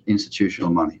bringing in institutional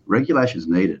money. Regulation is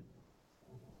needed.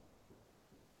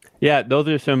 Yeah, those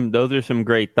are some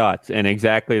great thoughts, and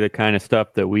exactly the kind of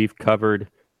stuff that we've covered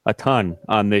a ton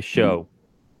on this show.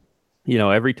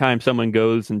 Every time someone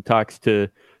goes and talks to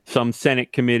some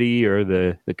Senate committee or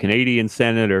the Canadian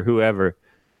Senate or whoever,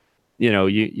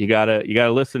 you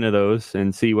gotta listen to those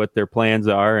and see what their plans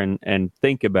are and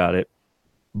think about it.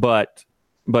 But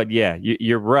yeah,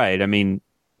 you're right. I mean,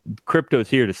 crypto's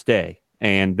here to stay,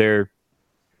 and they're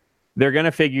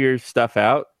gonna figure stuff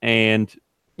out. And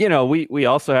we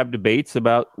also have debates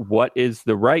about what is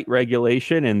the right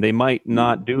regulation, and they might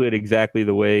not do it exactly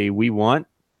the way we want,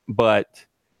 but.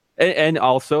 And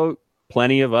also,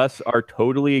 plenty of us are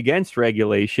totally against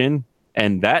regulation,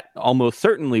 and that almost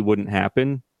certainly wouldn't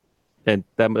happen. And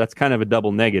that's kind of a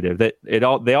double negative.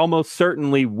 They almost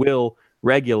certainly will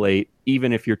regulate,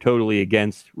 even if you're totally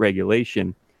against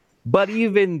regulation. But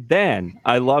even then,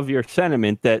 I love your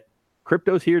sentiment that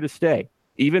crypto's here to stay.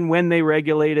 Even when they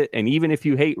regulate it, and even if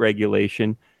you hate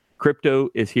regulation, crypto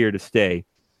is here to stay.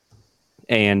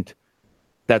 And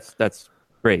that's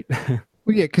great.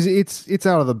 Well, yeah, because it's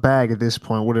out of the bag at this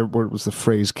point. What was the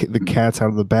phrase? The cat's out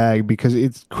of the bag, because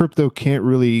crypto can't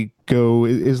really go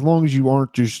as long as you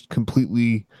aren't just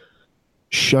completely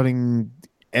shutting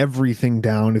everything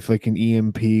down. If like an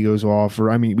EMP goes off, or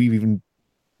we've even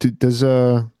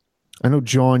I know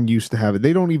John used to have it.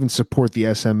 They don't even support the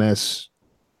SMS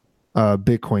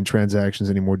Bitcoin transactions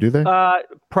anymore, do they?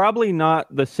 Probably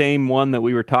not the same one that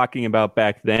we were talking about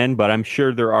back then, but I'm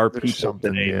sure there's people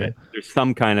today that there's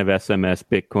some kind of SMS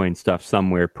Bitcoin stuff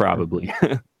somewhere, probably.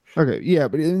 Okay, yeah,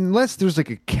 but unless there's like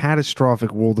a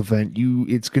catastrophic world event,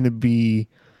 it's going to be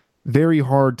very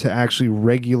hard to actually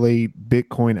regulate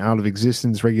Bitcoin out of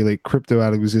existence, regulate crypto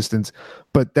out of existence.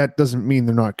 But that doesn't mean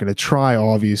they're not going to try,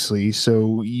 obviously.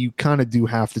 So you kind of do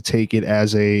have to take it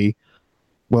as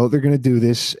well, they're going to do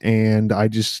this, and I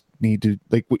just need to,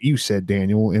 like what you said,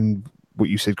 Daniel, and what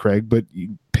you said, Craig, but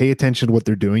you pay attention to what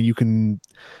they're doing. You can,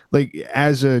 like,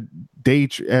 as a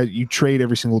you trade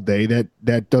every single day.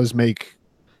 That does make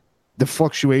the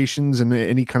fluctuations and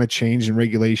any kind of change in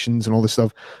regulations and all this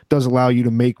stuff does allow you to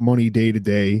make money day to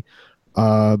day.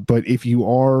 But if you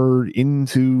are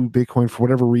into Bitcoin for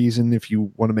whatever reason, if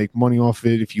you want to make money off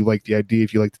it, if you like the idea,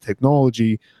 if you like the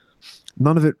technology,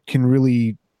 none of it can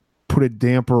really put a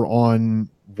damper on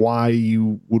why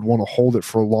you would want to hold it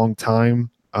for a long time.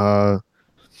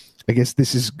 I guess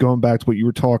this is going back to what you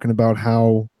were talking about,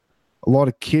 how a lot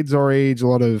of kids our age,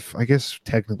 I guess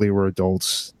technically we're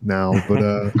adults now, but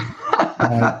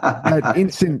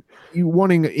that you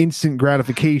wanting instant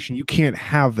gratification, you can't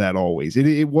have that always.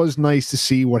 It was nice to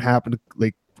see what happened,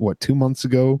 2 months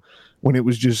ago, when it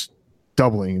was just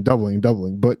doubling.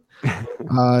 But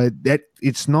that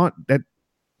it's not that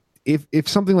if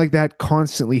something like that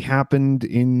constantly happened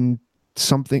in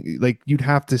something, like, you'd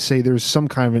have to say there's some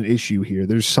kind of an issue here.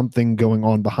 There's something going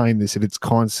on behind this, and it's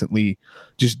constantly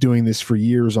just doing this for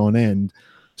years on end.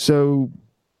 So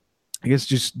I guess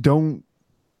just don't.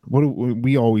 What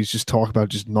we always just talk about,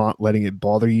 just not letting it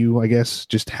bother you. I guess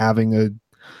just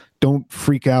don't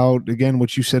freak out. Again,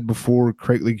 what you said before,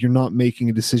 Craig, like, you're not making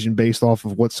a decision based off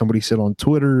of what somebody said on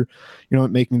Twitter. You're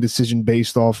not making a decision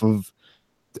based off of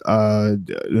an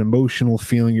emotional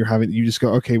feeling you're having. You just go,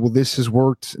 okay, well, this has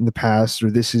worked in the past,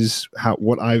 or this is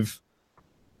what I've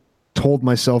told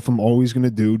myself I'm always going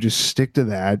to do. Just stick to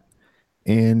that,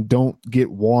 and don't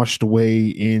get washed away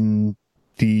in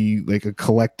a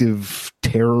collective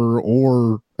terror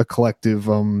or a collective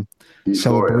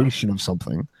celebration of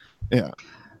something. Yeah.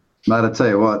 Mate, I tell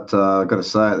you what, I've got to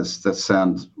say, that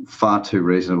sounds far too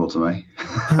reasonable to me.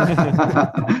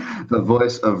 The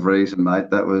voice of reason, mate.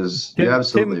 You're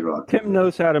absolutely right. Tim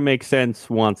knows how to make sense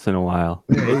once in a while.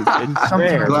 It's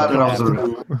rare. Glad that I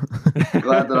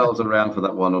was around for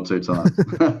that one or two times.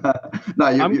 No,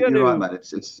 you're right, mate.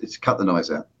 It's cut the noise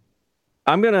out.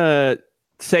 I'm going to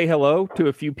say hello to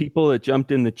a few people that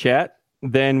jumped in the chat.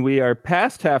 Then we are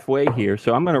past halfway here,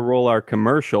 so I'm going to roll our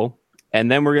commercial. And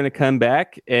then we're going to come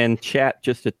back and chat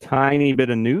just a tiny bit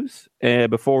of news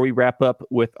before we wrap up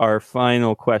with our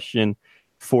final question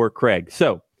for Craig.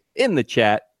 So in the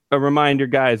chat, a reminder,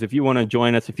 guys, if you want to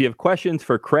join us, if you have questions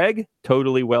for Craig,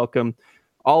 totally welcome.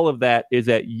 All of that is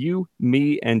at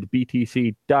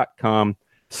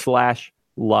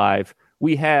youmeandbtc.com/live.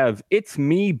 We have It's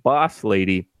Me Boss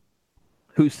Lady,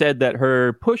 who said that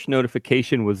her push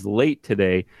notification was late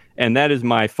today, and that is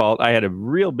my fault. I had a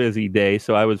real busy day,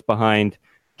 so I was behind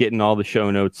getting all the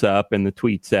show notes up and the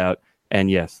tweets out.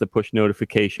 And yes, the push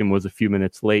notification was a few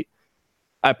minutes late.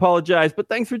 I apologize, but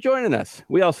thanks for joining us.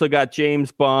 We also got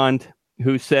James Bond,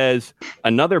 who says,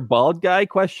 another bald guy, ?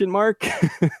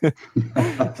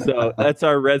 So that's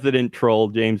our resident troll.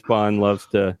 James Bond loves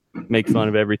to make fun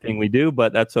of everything we do,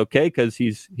 but that's okay because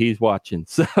he's watching.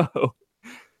 So...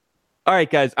 All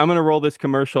right, guys, I'm going to roll this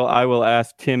commercial. I will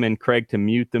ask Tim and Craig to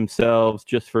mute themselves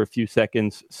just for a few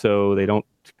seconds so they don't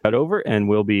cut over, and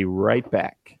we'll be right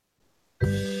back.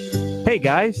 Hey,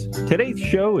 guys, today's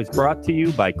show is brought to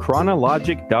you by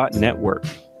Chronologic.network.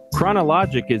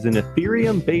 Chronologic is an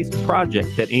Ethereum-based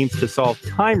project that aims to solve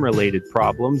time-related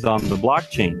problems on the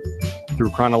blockchain. Through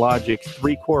Chronologic's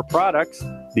 3 core products,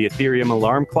 the Ethereum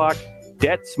alarm clock,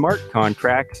 debt smart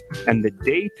contracts, and the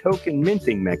day token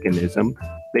minting mechanism,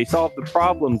 they solve the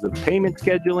problems of payment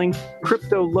scheduling,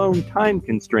 crypto loan time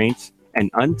constraints,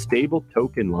 and unstable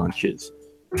token launches.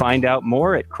 Find out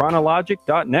more at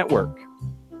chronologic.network.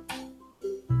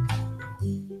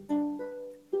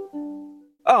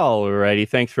 Alrighty,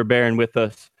 thanks for bearing with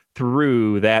us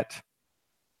through that.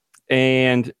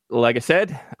 And like I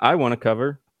said, I want to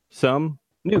cover some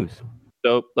news.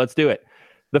 So let's do it.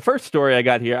 The first story I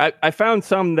got here, I found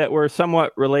some that were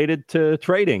somewhat related to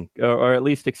trading, or at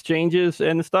least exchanges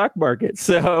and the stock market.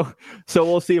 So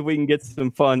we'll see if we can get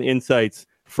some fun insights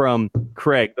from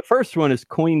Craig. The first one is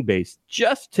Coinbase.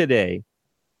 Just today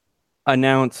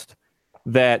announced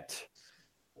that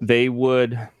they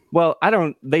would,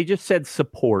 they just said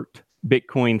support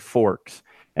Bitcoin forks.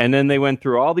 And then they went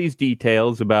through all these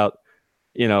details about,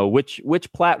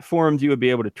 which platforms you would be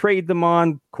able to trade them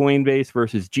on, Coinbase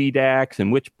versus GDAX,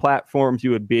 and which platforms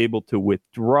you would be able to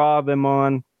withdraw them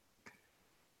on.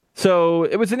 So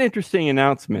it was an interesting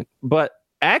announcement. But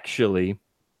actually,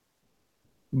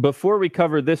 before we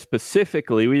cover this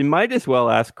specifically, we might as well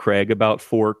ask Craig about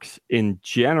forks in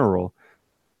general,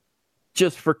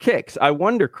 just for kicks. I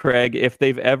wonder, Craig, if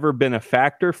they've ever been a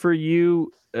factor for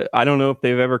you. I don't know if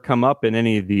they've ever come up in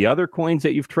any of the other coins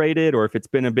that you've traded, or if it's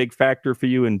been a big factor for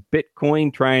you in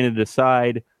Bitcoin, trying to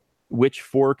decide which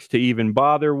forks to even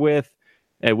bother with.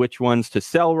 which ones to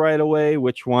sell right away,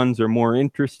 which ones are more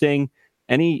interesting.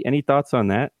 Any thoughts on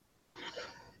that?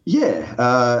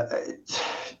 Yeah,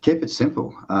 keep it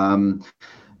simple.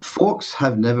 Forks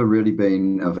have never really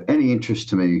been of any interest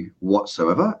to me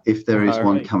whatsoever. If there is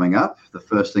one coming up, the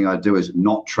first thing I do is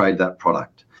not trade that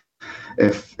product.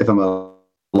 If I'm a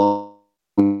long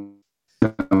hold,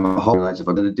 if I've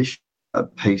got an additional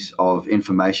piece of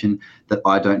information that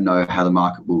I don't know how the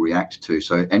market will react to.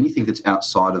 So anything that's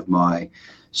outside of my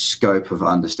scope of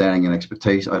understanding and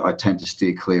expertise, I tend to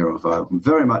steer clear of. I'm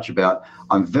very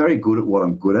good at what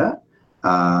I'm good at.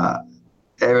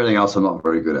 Everything else I'm not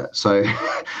very good at. So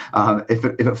if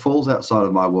it falls outside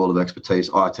of my world of expertise,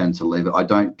 I tend to leave it. I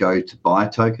don't go to buy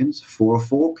tokens for a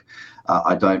fork.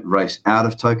 I don't race out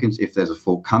of tokens if there's a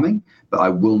fork coming, but I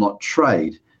will not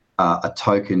trade a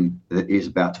token that is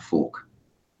about to fork.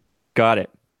 Got it.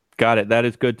 That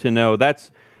is good to know.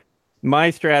 That's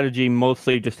my strategy,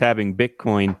 mostly just having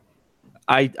Bitcoin.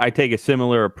 I take a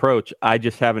similar approach. I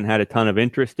just haven't had a ton of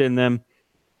interest in them.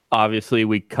 Obviously,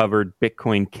 we covered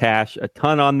Bitcoin Cash a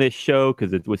ton on this show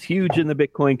because it was huge in the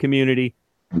Bitcoin community.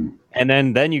 And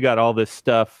then you got all this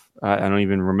stuff. I don't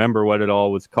even remember what it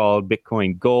all was called.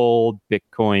 Bitcoin Gold,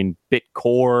 Bitcoin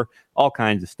Bitcore, all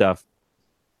kinds of stuff.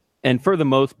 And for the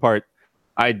most part,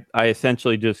 I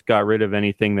essentially just got rid of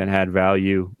anything that had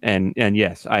value. And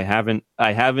yes, I haven't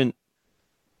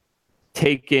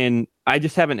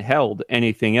just haven't held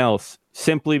anything else,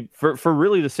 simply for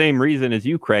really the same reason as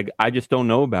you, Craig. I just don't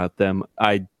know about them.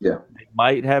 They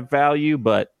might have value,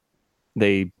 but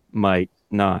they might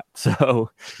not. So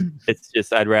it's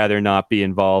just, I'd rather not be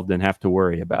involved and have to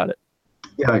worry about it.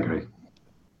 Yeah, I agree.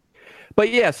 But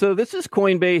yeah, so this is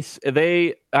Coinbase.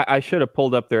 I should have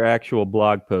pulled up their actual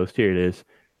blog post. Here it is.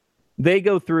 They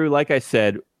go through, like I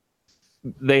said,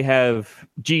 they have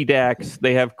GDAX,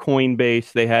 they have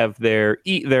Coinbase, they have their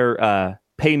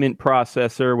payment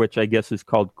processor, which I guess is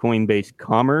called Coinbase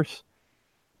Commerce.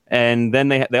 And then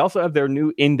they also have their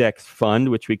new index fund,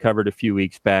 which we covered a few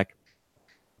weeks back.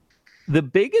 The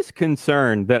biggest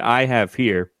concern that I have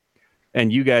here,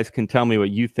 and you guys can tell me what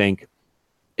you think,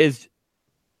 is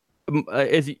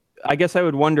I guess I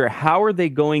would wonder, how are they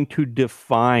going to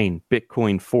define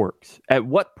Bitcoin forks? At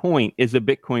what point is a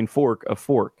Bitcoin fork a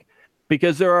fork?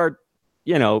 Because there are,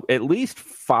 at least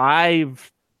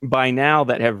 5 by now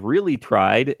that have really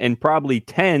tried, and probably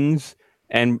tens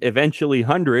and eventually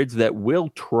hundreds that will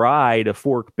try to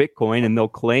fork Bitcoin, and they'll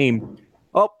claim,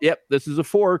 oh, yep, this is a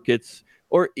fork.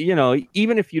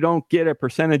 Even if you don't get a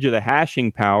percentage of the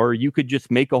hashing power, you could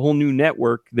just make a whole new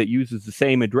network that uses the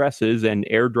same addresses and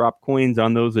airdrop coins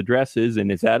on those addresses.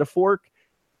 And is that a fork?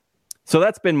 So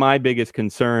that's been my biggest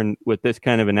concern with this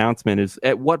kind of announcement, is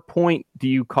at what point do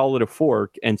you call it a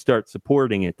fork and start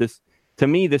supporting it? To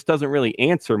me, this doesn't really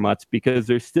answer much, because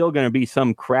there's still going to be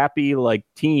some crappy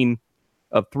team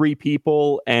of 3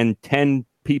 people and 10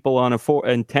 people on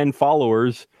and 10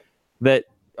 followers that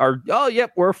are, oh,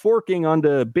 yep, we're forking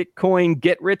onto Bitcoin,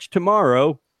 get rich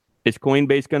tomorrow. Is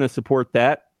Coinbase going to support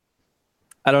that?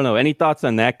 I don't know. Any thoughts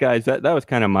on that, guys? That was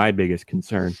kind of my biggest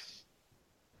concern.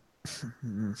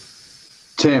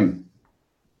 Tim.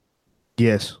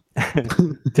 Yes.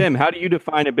 Tim, how do you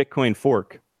define a Bitcoin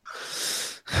fork?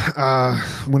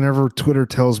 Whenever Twitter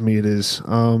tells me it is.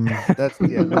 That's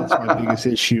my biggest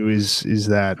issue is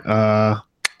that.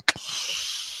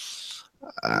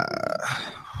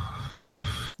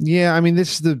 Yeah, I mean,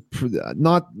 this is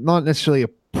not necessarily a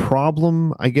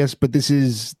problem, I guess, but this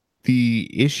is the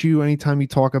issue. Anytime you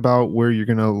talk about where you're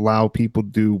going to allow people to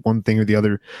do one thing or the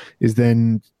other, is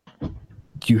then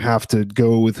you have to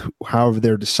go with however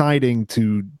they're deciding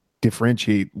to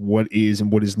differentiate what is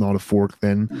and what is not a fork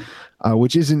then,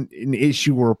 which isn't an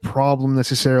issue or a problem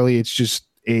necessarily. It's just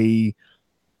you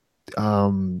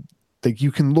can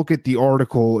look at the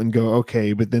article and go,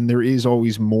 okay, but then there is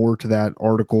always more to that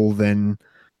article than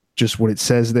just what it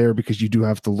says there, because you do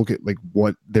have to look at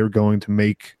what they're going to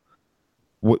make,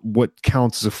 what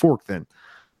counts as a fork then.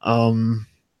 I mean,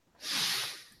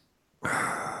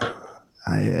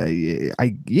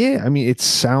 it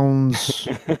sounds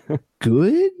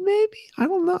good, maybe. I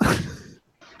don't know.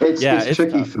 It's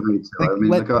tricky for me too. I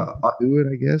mean, I do it,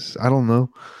 I guess. I don't know.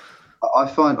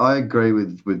 I agree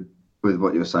with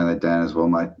what you were saying there, Dan, as well,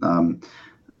 mate.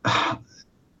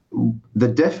 The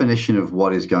definition of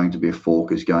what is going to be a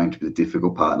fork is going to be the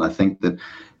difficult part, and I think that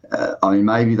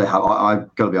maybe they have.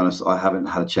 I've got to be honest. I haven't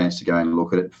had a chance to go and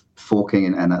look at it, forking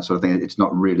and that sort of thing. It's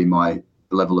not really my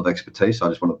level of expertise. So I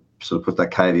just want to sort of put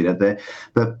that caveat out there.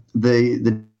 But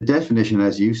the definition,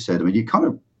 as you said, I mean, you kind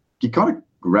of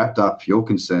wrapped up your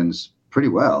concerns pretty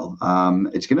well.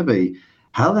 It's going to be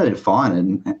how they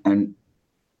define it, and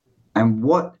and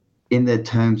what in their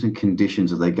terms and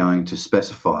conditions are they going to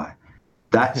specify?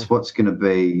 That's what's going to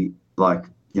be like,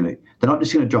 they're not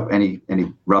just going to drop any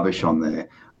rubbish on there.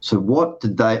 So what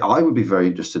did I would be very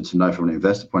interested to know from an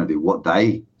investor point of view what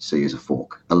they see as a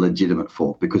fork, a legitimate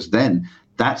fork, because then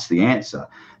that's the answer.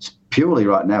 It's purely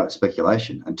right now it's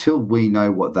speculation. Until we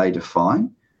know what they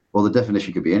define, well, the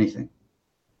definition could be anything.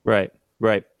 Right.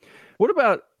 What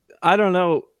about, I don't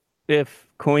know if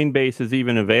Coinbase is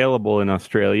even available in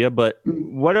Australia, but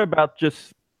what about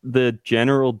just the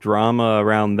general drama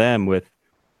around them with,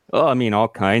 all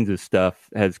kinds of stuff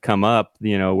has come up,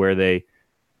 where they,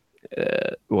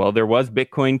 there was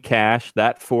Bitcoin Cash,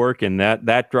 that fork, and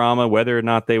that drama, whether or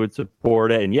not they would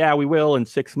support it. And yeah, we will in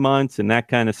 6 months and that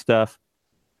kind of stuff.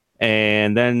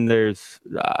 And then there's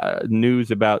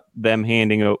news about them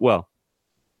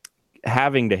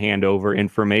having to hand over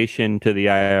information to the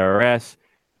IRS.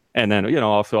 And then,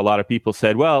 also a lot of people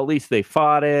said, well, at least they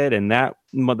fought it. And that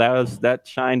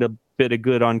shined a bit of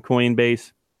good on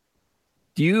Coinbase.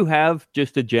 Do you have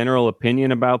just a general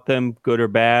opinion about them, good or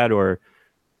bad? Or,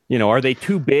 are they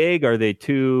too big? Are they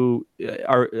do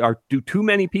too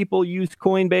many people use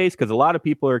Coinbase? Because a lot of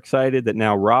people are excited that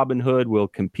now Robinhood will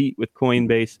compete with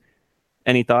Coinbase.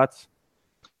 Any thoughts?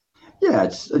 Yeah,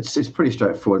 it's pretty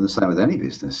straightforward, and the same with any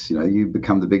business. You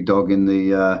become the big dog in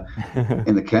the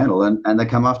in the kennel, and they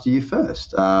come after you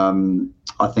first.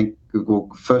 I think, well,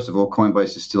 first of all,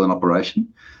 Coinbase is still in operation.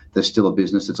 There's still a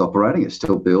business that's operating. It's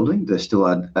still building. They're still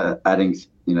adding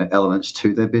elements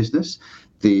to their business.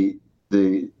 The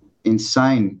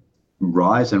insane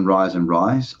rise of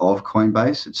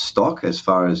Coinbase, its stock, as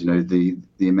far as the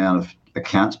amount of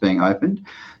accounts being opened,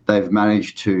 they've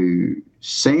managed to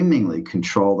seemingly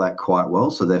control that quite well.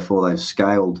 So therefore, they've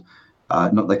scaled.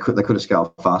 They could have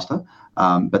scaled faster,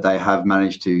 but they have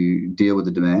managed to deal with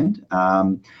the demand.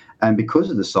 And because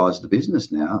of the size of the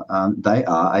business now, they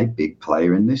are a big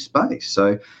player in this space.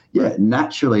 So yeah,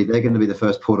 naturally, they're going to be the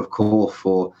first port of call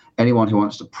for anyone who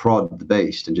wants to prod the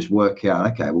beast and just work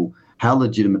out, okay, well, how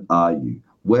legitimate are you?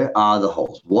 Where are the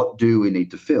holes? What do we need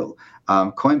to fill?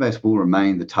 Coinbase will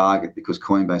remain the target because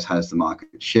Coinbase has the market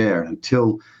share. And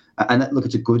look,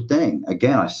 it's a good thing.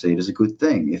 Again, I see it as a good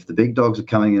thing. If the big dogs are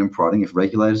coming in and prodding, if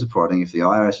regulators are prodding, if the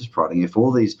IRS is prodding, if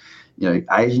all these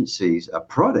agencies are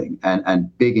prodding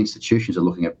and big institutions are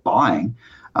looking at buying,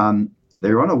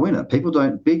 they're on a winner. Big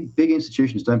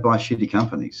institutions don't buy shitty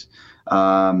companies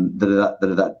that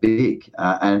are that big,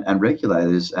 and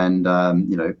regulators and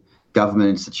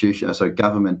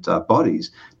government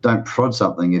bodies don't prod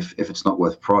something if it's not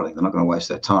worth prodding. They're not going to waste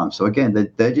their time. So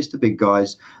again, they're just the big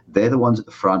guys. They're the ones at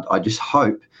the front. I just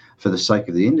hope, for the sake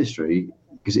of the industry,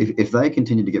 because if they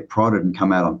continue to get prodded and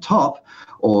come out on top,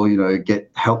 or get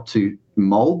help to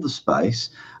mold the space,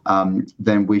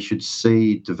 then we should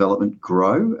see development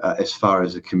grow as far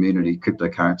as the community,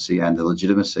 cryptocurrency, and the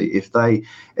legitimacy. If they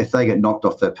get knocked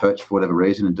off their perch for whatever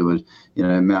reason and do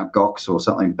Mount Gox or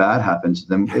something bad happens,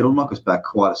 then it'll knock us back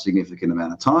quite a significant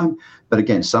amount of time. But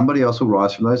again, somebody else will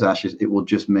rise from those ashes. It will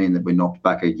just mean that we're knocked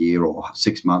back a year or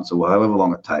 6 months or however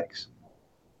long it takes.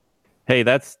 Hey,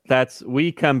 that's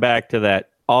we come back to that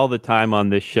all the time on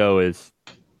this show. Is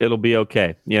it'll be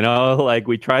okay. Like,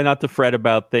 we try not to fret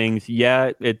about things.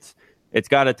 Yeah, it's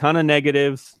got a ton of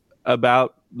negatives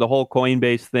about the whole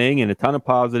Coinbase thing and a ton of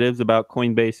positives about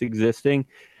Coinbase existing.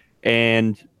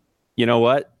 And you know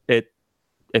what?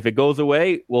 If it goes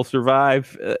away, we'll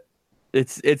survive.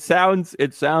 It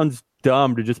sounds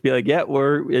dumb to just be like, yeah,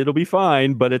 it'll be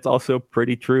fine, but it's also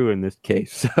pretty true in this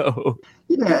case. So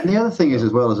yeah, and the other thing is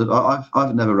as well is that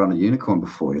I've never run a unicorn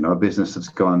before. A business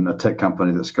a tech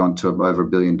company that's gone to over $1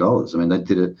 billion. I mean, they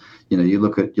did it. You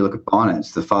look at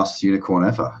Binance, the fastest unicorn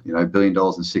ever. $1 billion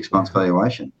in 6 months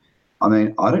valuation. I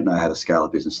mean, I don't know how to scale a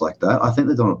business like that. I think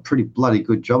they've done a pretty bloody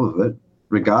good job of it,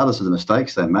 regardless of the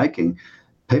mistakes they're making.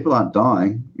 People aren't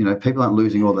dying. People aren't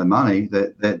losing all their money.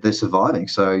 They're surviving.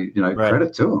 So Right.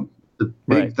 Credit to them.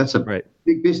 That's a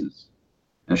big business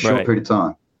in a short period of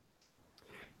time.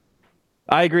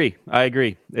 I agree.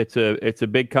 It's a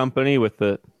big company with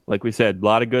like we said, a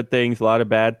lot of good things, a lot of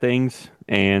bad things,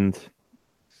 and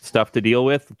stuff to deal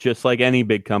with, just like any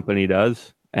big company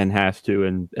does and has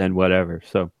to, and whatever.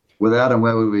 So without them,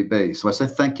 where would we be? So I say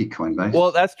thank you, Coinbase.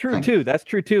 Well, that's true too. That's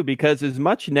true too, because as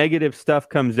much negative stuff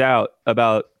comes out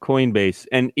about Coinbase,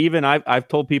 and even I've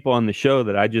told people on the show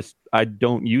that I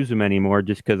don't use them anymore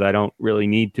just because I don't really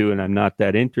need to, and I'm not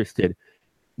that interested.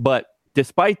 But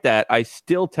despite that, I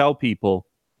still tell people,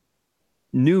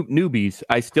 newbies,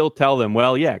 I still tell them,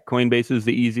 well, yeah, Coinbase is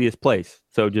the easiest place,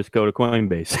 so just go to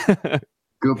Coinbase.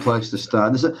 Good place to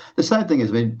start. The same thing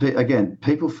is, I mean, again,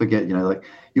 people forget, like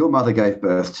your mother gave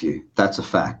birth to you. That's a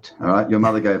fact. All right. Your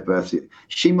mother gave birth to you.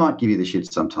 She might give you the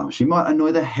shit sometimes. She might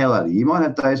annoy the hell out of you. You might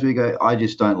have days where you go, I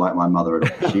just don't like my mother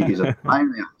at all. She is a pain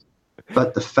in the ass.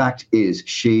 But the fact is,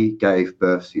 she gave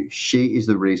birth to you. She is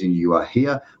the reason you are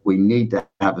here. We need to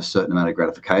have a certain amount of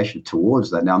gratification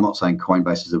towards that. Now, I'm not saying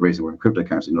Coinbase is the reason we're in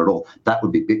cryptocurrency, not at all. That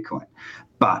would be Bitcoin.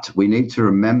 But we need to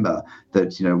remember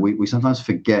that, we sometimes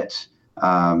forget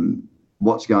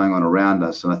what's going on around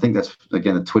us. And I think that's,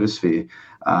 again, the Twitter sphere.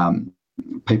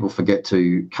 People forget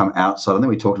to come outside. I think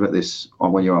we talked about this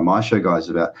when you were on my show, guys,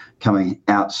 about coming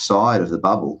outside of the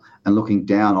bubble and looking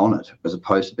down on it as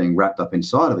opposed to being wrapped up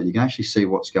inside of it. You can actually see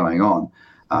what's going on.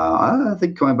 I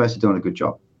think Coinbase is doing a good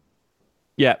job.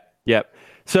 Yep.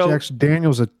 So Jackson,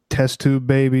 Daniel's a test tube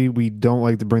baby. We don't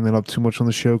like to bring that up too much on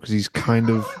the show because he's kind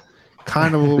of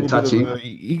a little touchy.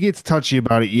 He gets touchy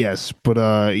about it, yes,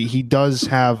 but he does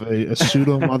have a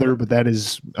pseudo mother, but that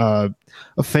is a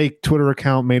fake Twitter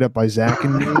account made up by Zach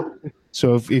and me.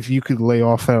 So if you could lay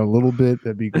off that a little bit,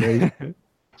 that'd be great.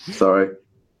 Sorry.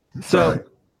 So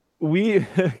we're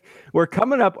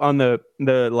coming up on the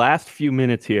last few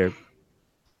minutes here,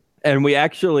 and we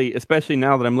actually, especially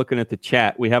now that I'm looking at the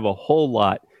chat, we have a whole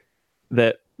lot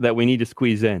that we need to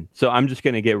squeeze in. So I'm just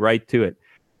going to get right to it.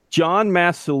 John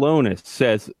Massalonis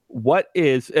says, what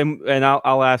is, and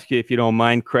I'll ask you if you don't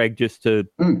mind, Craig, just to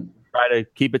try to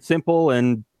keep it simple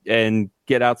and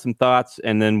get out some thoughts,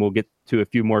 and then we'll get to a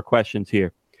few more questions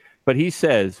here. But he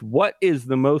says, what is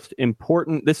the most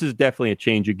important, this is definitely a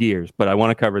change of gears, but I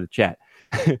want to cover the chat.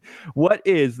 What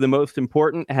is the most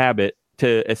important habit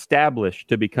to establish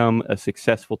to become a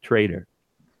successful trader?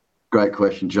 Great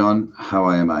question, John. How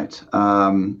are you, mate?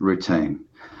 Routine.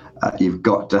 You've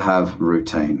got to have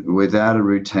routine. Without a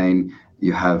routine,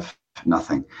 you have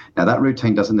nothing. Now, that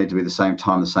routine doesn't need to be the same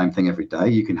time, the same thing every day.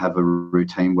 You can have a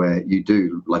routine where you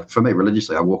do, like for me,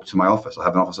 religiously, I walk to my office. I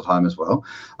have an office at home as well.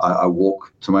 I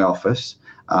walk to my office.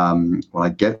 When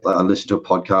I listen to a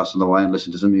podcast on the way and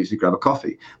listen to some music, grab a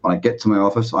coffee. When I get to my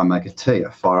office, I make a tea. I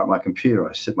fire up my computer.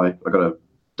 I got a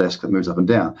desk that moves up and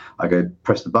down. I go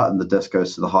press the button, the desk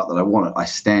goes to the height that I want it. I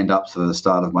stand up for the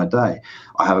start of my day.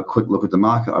 I have a quick look at the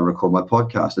market. I record my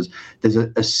podcast. There's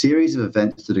a series of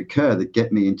events that occur that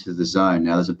get me into the zone.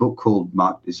 Now, there's a book called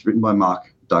it's written by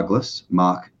Mark Douglas,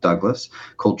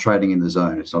 called Trading in the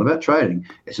Zone. It's not about trading.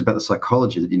 It's about the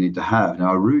psychology that you need to have.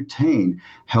 Now, a routine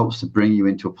helps to bring you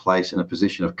into a place and a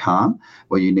position of calm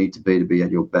where you need to be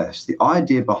at your best. The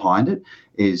idea behind it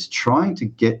is trying to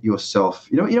get yourself,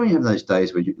 you have those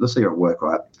days where let's say you're at work,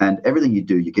 right? And everything you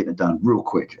do, you're getting it done real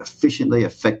quick, efficiently,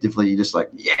 effectively. You're just like,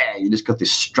 you just got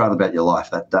this strut about your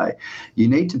life that day. You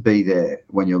need to be there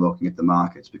when you're looking at the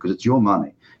markets because it's your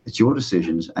money. It's your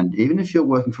decisions. And even if you're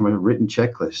working from a written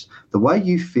checklist, the way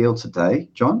you feel today,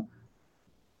 John,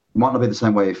 might not be the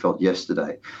same way you felt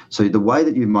yesterday. So the way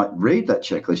that you might read that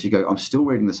checklist, you go, I'm still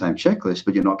reading the same checklist,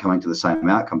 but you're not coming to the same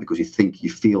outcome because you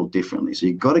feel differently. So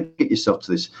you've got to get yourself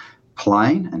to this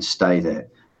plane and stay there.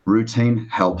 Routine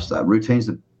helps that. Routine's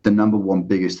the number one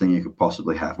biggest thing you could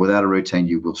possibly have. Without a routine,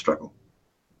 you will struggle.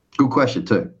 Good question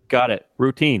too. Got it.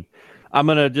 Routine. I'm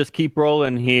going to just keep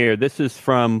rolling here. This is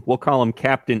from, we'll call him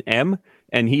Captain M.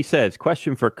 And he says,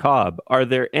 question for Cobb. Are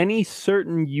there any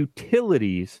certain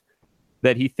utilities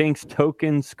that he thinks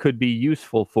tokens could be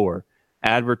useful for,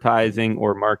 advertising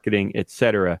or marketing,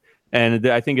 etc.? And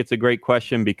I think it's a great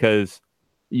question because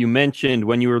you mentioned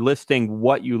when you were listing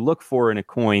what you look for in a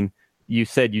coin, you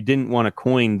said you didn't want a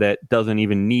coin that doesn't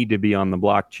even need to be on the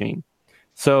blockchain.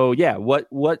 So yeah, what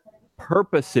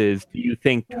purposes do you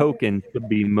think tokens could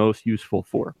be most useful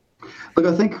for? Look,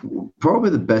 I think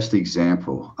probably the best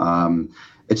example,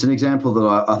 it's an example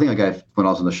that I think I gave when I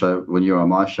was on the show, when you were on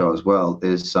my show as well,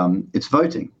 is it's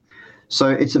voting. So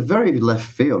it's a very left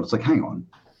field. It's like, hang on,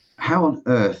 how on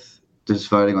earth does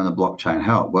voting on the blockchain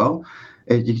help? Well,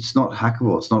 it's not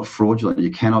hackable. It's not fraudulent.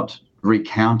 You cannot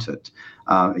recount it.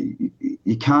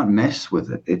 You can't mess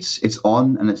with it. It's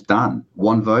on and it's done.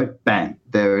 One vote, bang,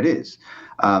 there it is.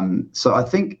 So I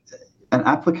think an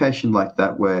application like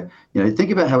that where,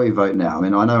 think about how we vote now. I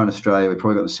mean, I know in Australia, we've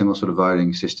probably got a similar sort of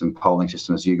voting system, polling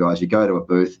system as you guys. You go to a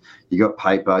booth, you got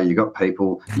paper, you got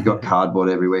people, you got cardboard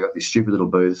everywhere, you got these stupid little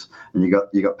booths, and you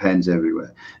got pens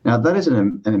everywhere. Now, that is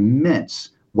an immense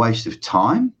waste of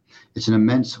time. It's an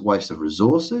immense waste of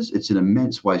resources. It's an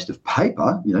immense waste of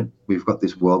paper. We've got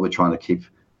this world we're trying to keep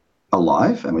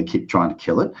alive and we keep trying to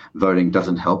kill it. Voting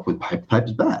doesn't help with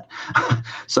paper's bad.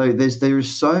 So there are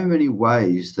so many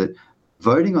ways that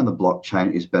voting on the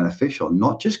blockchain is beneficial,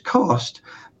 not just cost,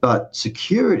 but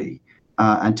security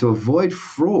and to avoid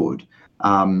fraud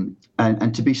and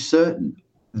to be certain.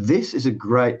 this is a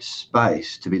great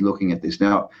space to be looking at this.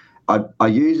 Now, I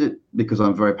use it because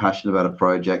I'm very passionate about a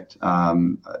project.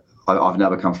 I've now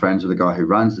become friends with the guy who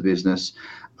runs the business.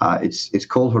 It's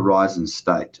called Horizon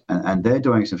State, and they're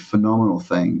doing some phenomenal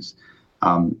things.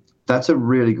 That's a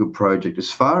really good project.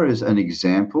 As far as an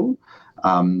example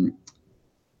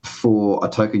for a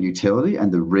token utility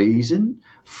and the reason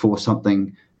for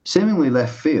something seemingly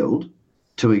left field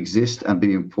to exist and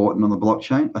be important on the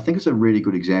blockchain, I think it's a really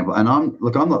good example. And I'm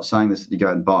not saying this that you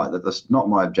go and buy it. That's not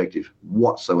my objective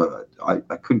whatsoever. I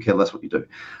couldn't care less what you do.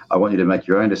 I want you to make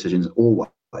your own decisions always.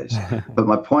 But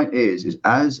my point is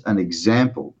as an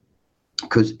example,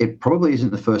 because it probably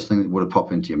isn't the first thing that would have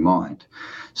popped into your mind.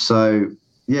 So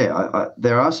yeah,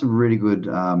 there are some really good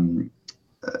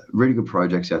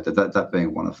projects out there. That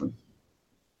being one of them.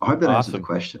 I hope that answers the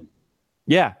question.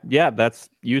 Yeah, that's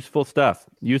useful stuff.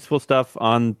 Useful stuff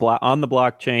on the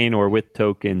blockchain or with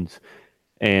tokens,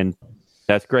 and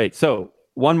that's great. So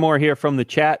one more here from the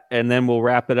chat, and then we'll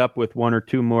wrap it up with one or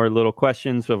two more little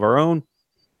questions of our own.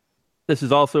 This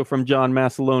is also from John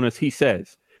Macelonis. He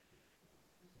says,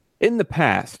 in the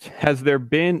past,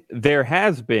 there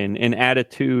has been an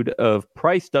attitude of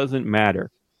price doesn't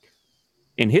matter.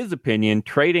 In his opinion,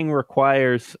 trading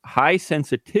requires high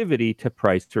sensitivity to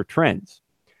price or trends.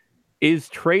 Is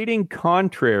trading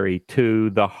contrary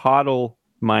to the HODL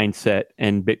mindset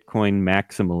and Bitcoin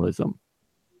maximalism?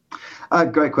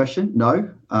 Great question. No,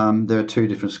 there are two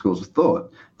different schools of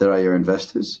thought. There are your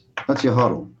investors. That's your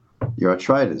HODL. You're our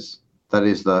traders. That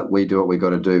is that we do what we got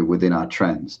to do within our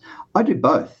trends. I do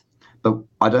both, but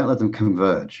I don't let them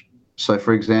converge. So,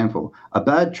 for example, a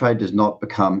bad trade does not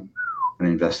become an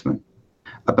investment.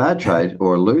 A bad trade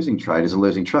or a losing trade is a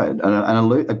losing trade,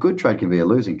 and a good trade can be a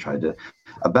losing trade.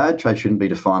 A bad trade shouldn't be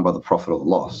defined by the profit or the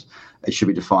loss. It should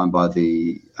be defined by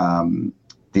the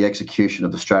execution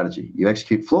of the strategy. You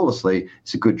execute flawlessly,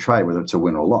 it's a good trade, whether it's a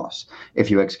win or loss.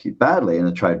 If you execute badly and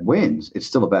the trade wins, it's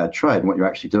still a bad trade. And what you're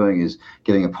actually doing is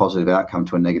getting a positive outcome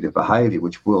to a negative behavior,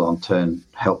 which will in turn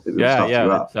help it start you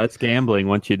up. That's gambling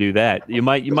once you do that. You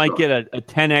might get a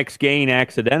 10x gain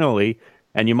accidentally,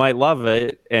 and you might love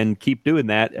it and keep doing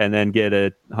that and then get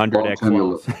a 100x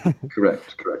loss.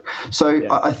 Correct. So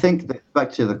yeah. I think that,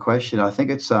 back to the question, I think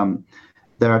it's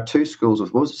there are two schools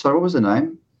of, what was the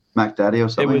name? Mac Daddy or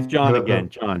something? It was John again.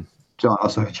 John. John,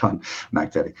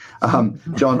 Mac Daddy.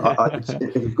 John, it's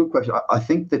a good question. I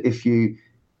think that if you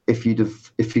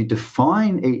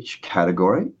define each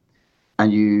category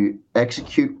and you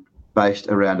execute based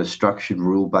around a structured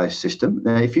rule-based system,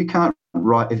 now if you can't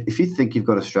if you think you've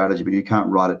got a strategy but you can't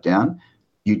write it down,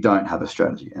 you don't have a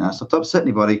strategy. And that's not to upset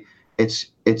anybody.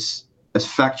 It's as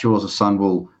factual as the sun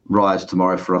will rise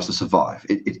tomorrow for us to survive.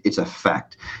 It's a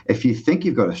fact. If you think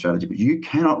you've got a strategy but you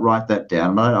cannot write that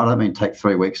down, and I don't mean take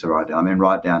 3 weeks to write down, I mean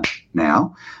write down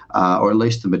now, or at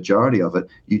least the majority of it,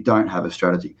 you don't have a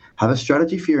strategy. Have a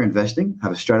strategy for your investing,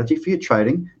 have a strategy for your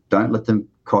trading, don't let them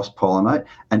cross-pollinate.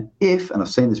 And I've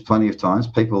seen this plenty of times,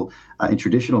 people in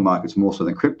traditional markets more so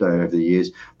than crypto over the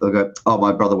years, they'll go, oh,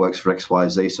 my brother works for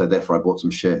XYZ, so therefore I bought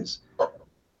some shares.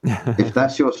 If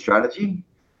that's your strategy,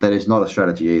 that is not a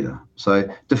strategy either. So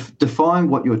define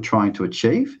what you're trying to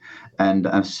achieve and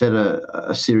set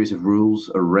a series of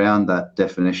rules around that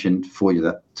definition for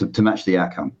you to match the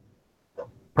outcome.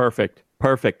 Perfect.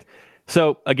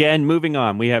 So again, moving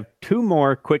on, we have two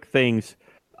more quick things.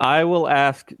 I will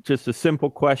ask just a simple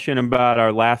question about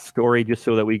our last story just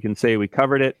so that we can say we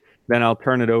covered it. Then I'll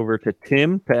turn it over to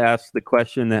Tim to ask the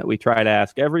question that we try to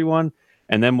ask everyone,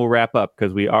 and then we'll wrap up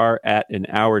because we are at an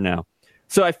hour now.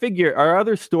 So I figure our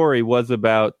other story was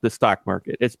about the stock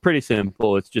market. It's pretty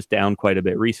simple. It's just down quite a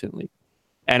bit recently.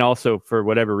 And also, for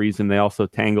whatever reason, they also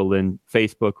tangled in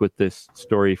Facebook with this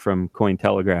story from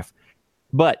Cointelegraph.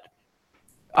 But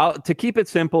to keep it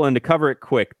simple and to cover it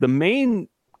quick, the main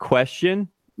question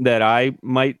that I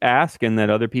might ask and that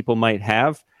other people might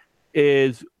have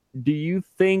is, do you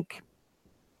think,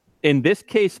 in this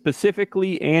case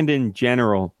specifically and in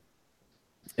general,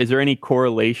 is there any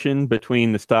correlation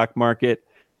between the stock market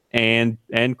and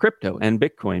crypto and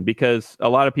Bitcoin? Because a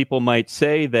lot of people might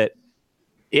say that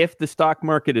if the stock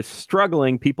market is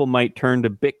struggling, people might turn to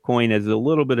Bitcoin as a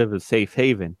little bit of a safe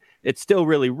haven. It's still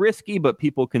really risky, but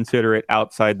people consider it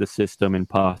outside the system and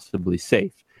possibly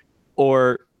safe.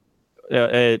 So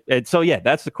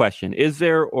that's the question. Is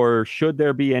there or should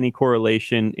there be any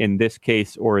correlation in this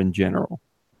case or in general?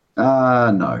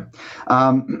 No.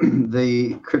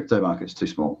 The crypto market's too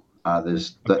small.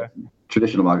 The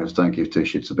traditional markets don't give two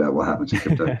shits about what happens in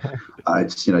crypto.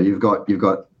 You've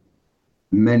got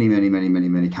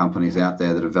many companies out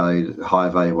there that are valued at high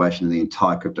valuation in the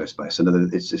entire crypto space. So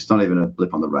it's not even a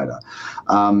blip on the radar.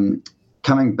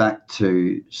 coming back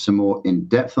to some more in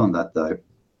depth on that, though,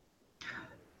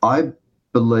 I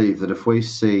believe that if we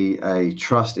see a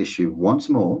trust issue once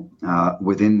more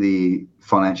within the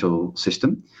financial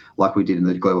system, like we did in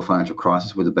the global financial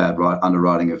crisis with a bad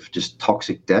underwriting of just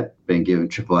toxic debt being given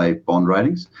AAA bond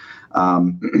ratings,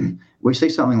 we see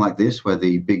something like this where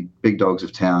the big dogs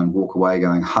of town walk away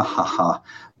going, ha, ha, ha,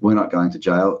 we're not going to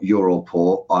jail, you're all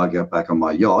poor, I get back on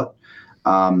my yacht.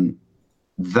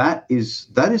 That is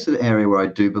an area where I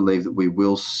do believe that we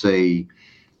will see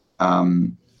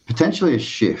potentially a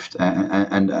shift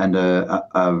and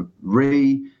a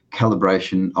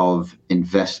recalibration of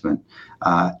investment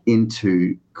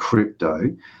into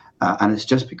crypto, and it's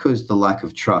just because the lack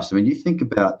of trust. I mean, you think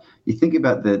about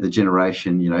the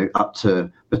generation, up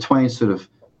to between sort of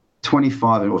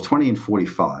 25 or 20 and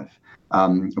 45.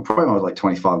 Probably I was like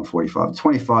 25 and 45. A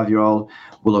 25-year-old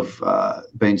will have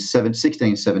been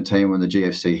 16, 17 when the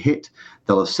GFC hit.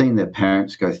 They'll have seen their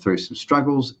parents go through some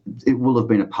struggles. It will have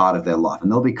been a part of their life,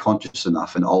 and they'll be conscious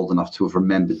enough and old enough to have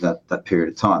remembered that period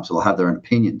of time. So they'll have their own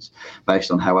opinions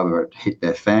based on however it hit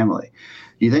their family.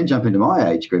 You then jump into my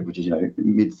age group, which is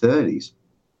mid-30s.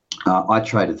 I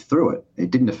traded through it.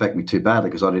 It didn't affect me too badly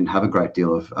because I didn't have a great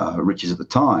deal of riches at the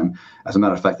time. As a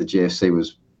matter of fact, the GFC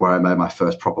was where I made my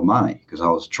first proper money because I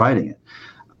was trading it.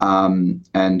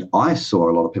 And I saw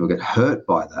a lot of people get hurt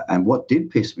by that. And what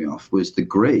did piss me off was the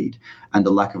greed and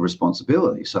the lack of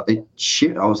responsibility. So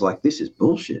I was like, this is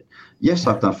bullshit. Yes,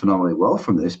 I've done phenomenally well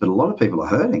from this, but a lot of people are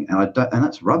hurting, and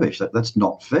that's rubbish. That's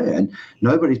not fair. And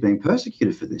nobody's being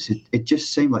persecuted for this. It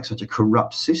just seemed like such a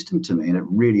corrupt system to me, and it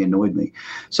really annoyed me.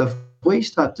 So if we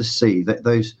start to see that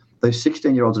those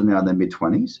 16-year-olds are now in their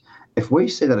mid-20s, if we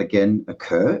see that again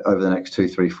occur over the next 2,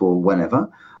 3, 4, whenever,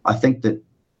 I think that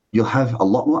you'll have a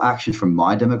lot more action from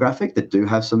my demographic that do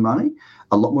have some money,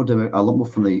 a lot more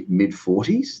from the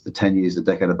mid-40s, the 10 years, the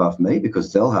decade above me,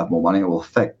 because they'll have more money and it will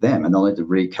affect them, and they'll need to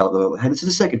recalibrate. Hey, this is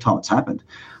the second time it's happened.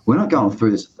 We're not going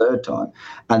through this a third time.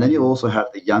 And then you'll also have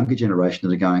the younger generation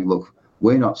that are going, look,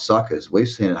 we're not suckers. We've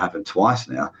seen it happen twice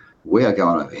now. We are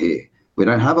going over here. We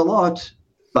don't have a lot,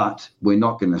 but we're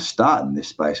not going to start in this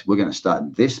space. We're going to start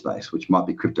in this space, which might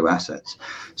be crypto assets.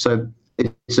 So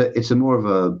it's a more of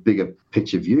a bigger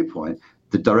picture viewpoint.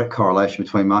 The direct correlation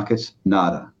between markets,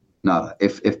 nada.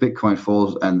 If Bitcoin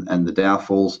falls and the Dow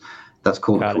falls, that's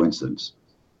called a coincidence.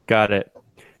 Got it.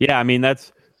 Yeah, I mean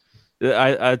that's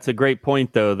a great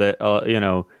point though. That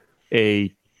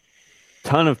a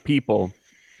ton of people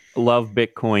love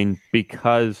Bitcoin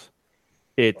because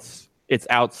it's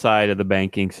outside of the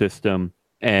banking system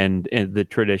and the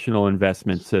traditional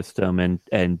investment system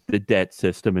and the debt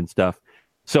system and stuff.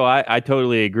 So I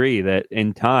totally agree that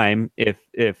in time, if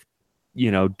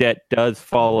debt does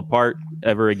fall apart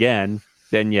ever again,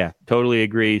 then yeah, totally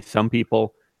agree. Some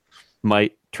people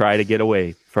might try to get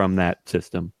away from that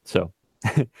system. So,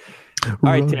 all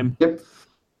right, Tim. Yep.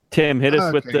 Tim, hit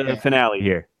us with the finale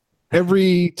here.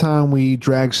 Every time we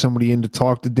drag somebody in to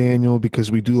talk to Daniel, because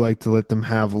we do like to let them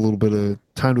have a little bit of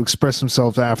time to express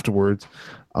themselves afterwards.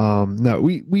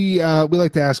 We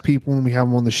like to ask people when we have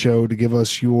them on the show to give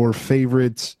us your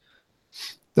favorites.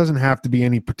 Doesn't have to be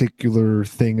any particular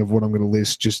thing of what I'm going to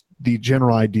list, just the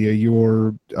general idea,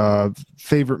 your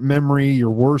favorite memory, your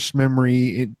worst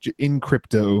memory in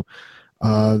crypto,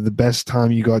 the best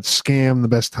time you got scammed, the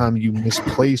best time you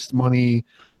misplaced money,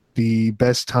 the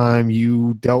best time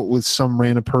you dealt with some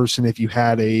random person. If you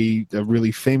had a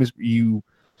really famous,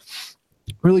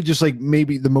 really just like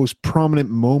maybe the most prominent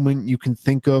moment you can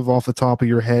think of off the top of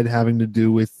your head having to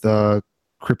do with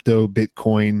crypto,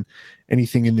 Bitcoin,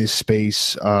 anything in this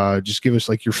space. Just give us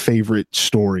like your favorite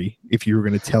story if you were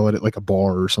going to tell it at like a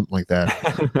bar or something like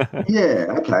that. Yeah,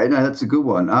 okay. No, that's a good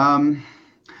one.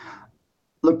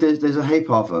 Look, there's a heap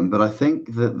of them, but I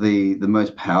think that the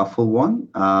most powerful one,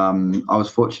 I was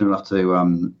fortunate enough to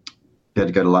be able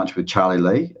to go to lunch with Charlie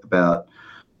Lee about,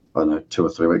 2 or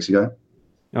 3 weeks ago.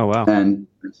 Oh, wow. And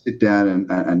sit down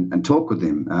and talk with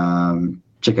him,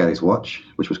 check out his watch,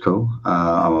 which was cool.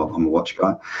 I'm a watch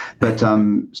guy. But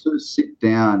sort of sit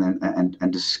down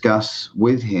and discuss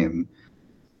with him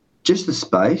just the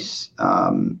space.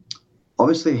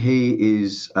 Obviously, he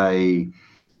is a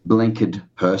blinkered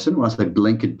person. When I say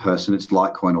blinkered person, it's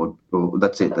Litecoin or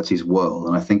that's it. That's his world.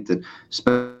 And I think that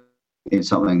space in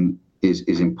something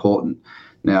is important.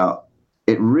 Now,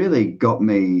 it really got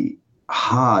me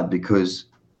hard because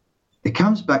it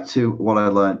comes back to what I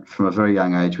learned from a very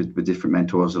young age with different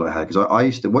mentors that I had. Because I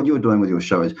used to, what you were doing with your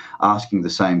show is asking the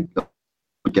same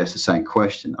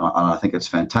question. And I think it's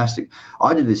fantastic.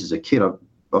 I did this as a kid.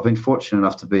 I've been fortunate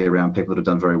enough to be around people that have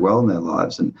done very well in their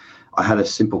lives. And I had a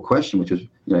simple question, which was,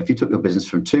 if you took your business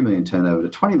from 2 million turnover to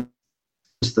 20 million,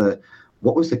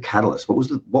 was the catalyst?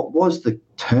 What was the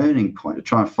turning point to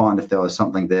try and find if there was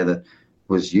something there that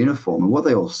was uniform? And what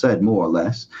they all said, more or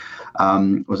less,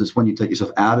 was it's when you take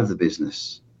yourself out of the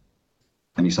business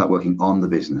and you start working on the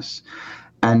business.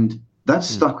 And that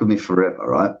stuck with me forever,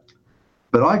 right?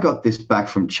 But I got this back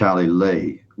from Charlie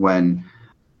Lee when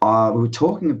we were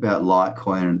talking about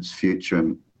Litecoin and its future,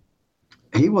 and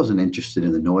he wasn't interested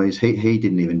in the noise. He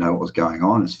didn't even know what was going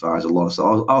on as far as a lot of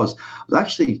stuff. I was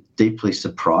actually deeply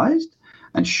surprised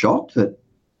and shocked that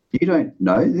you don't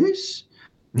know this.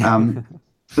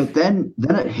 But then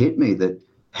it hit me that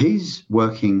he's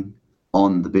working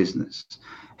on the business.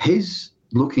 He's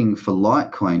looking for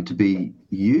Litecoin to be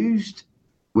used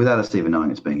without us even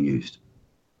knowing it's being used.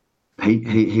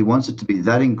 He wants it to be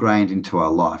that ingrained into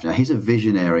our life. Now, he's a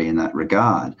visionary in that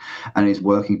regard, and he's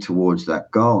working towards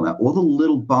that goal. Now, all the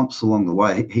little bumps along the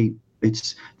way,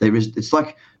 it's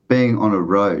like being on a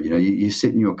road. You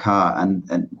sit in your car, and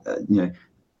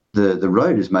the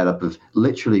road is made up of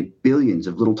literally billions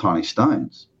of little tiny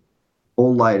stones,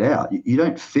 all laid out. You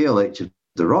don't feel each of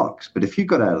the rocks, but if you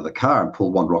got out of the car and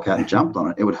pulled one rock out and jumped on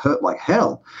it, it would hurt like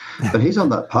hell. But he's on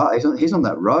that path, he's on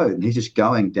that road, and he's just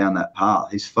going down that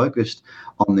path. He's focused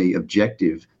on the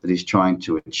objective that he's trying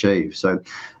to achieve. So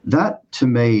that, to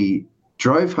me,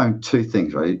 drove home two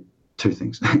things. It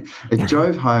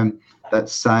drove home that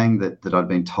saying that I'd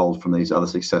been told from these other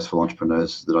successful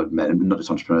entrepreneurs that I'd met, and not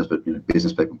just entrepreneurs, but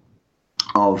business people,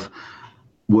 of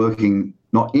working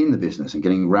not in the business and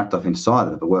getting wrapped up inside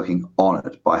of it, but working on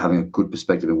it by having a good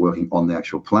perspective and working on the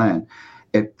actual plan.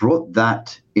 It brought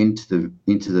that into the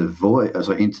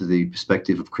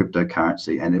perspective of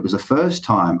cryptocurrency, and it was the first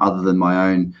time, other than my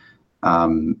own,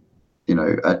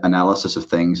 analysis of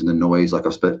things and the noise, like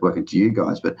I've spoken to you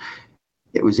guys, but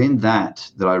it was in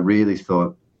that I really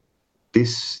thought,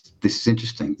 this is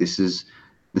interesting. This is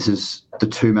the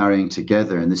two marrying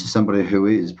together, and this is somebody who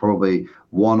is probably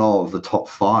one of the top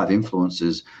 5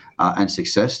 influencers and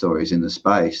success stories in the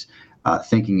space,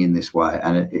 thinking in this way.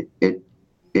 And it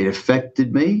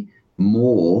affected me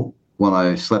more when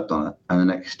I slept on it, and the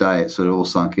next day it sort of all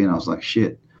sunk in. I was like,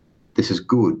 shit, this is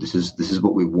good. This is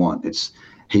what we want.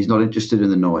 He's not interested in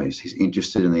the noise. He's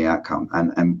interested in the outcome.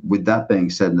 And with that being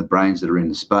said, and the brains that are in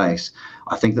the space,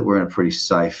 I think that we're in a pretty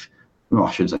safe, well,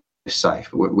 I shouldn't say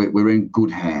safe, we're in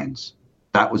good hands.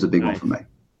 That was a big one for me.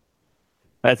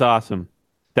 That's awesome.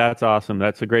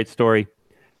 That's a great story.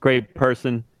 Great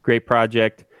person, great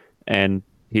project, and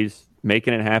he's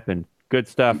making it happen. Good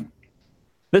stuff.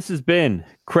 This has been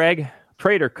Craig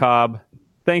Trader Cobb.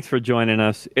 Thanks for joining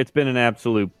us. It's been an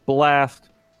absolute blast.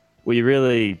 We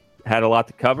really had a lot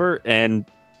to cover, and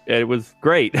it was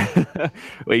great.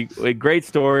 we great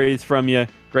stories from you,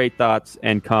 great thoughts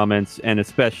and comments, and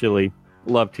especially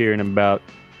loved hearing about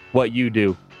what you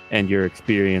do and your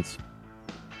experience.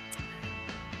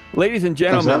 Ladies and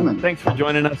gentlemen, thanks for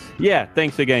joining us. Yeah,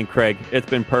 thanks again, Craig. It's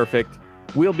been perfect.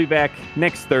 We'll be back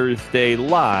next Thursday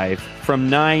live from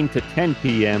 9 to 10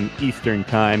 p.m. Eastern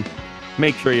Time.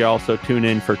 Make sure you also tune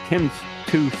in for Tim's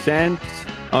 2 Cents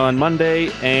on Monday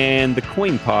and the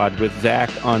Coin Pod with Zach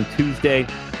on Tuesday.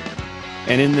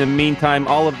 And in the meantime,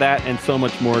 all of that and so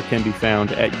much more can be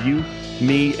found at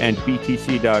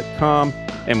YouMeBTC.com.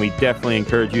 And we definitely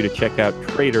encourage you to check out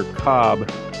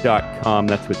TraderCobb.com.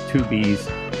 That's with 2 B's.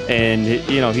 And,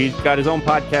 he's got his own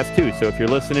podcast, too. So if you're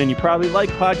listening, you probably like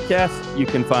podcasts. You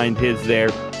can find his there.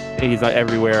 He's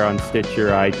everywhere on Stitcher,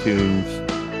 iTunes,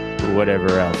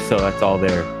 whatever else. So that's all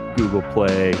there. Google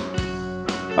Play.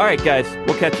 All right, guys.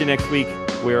 We'll catch you next week.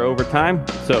 We're over time.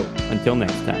 So until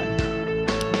next time.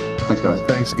 Thanks, guys.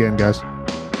 Thanks again, guys.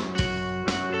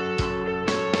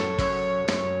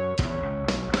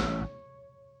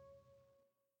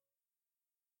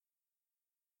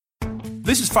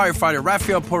 This is firefighter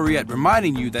Raphael Porriette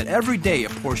reminding you that every day a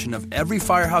portion of every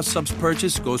Firehouse Subs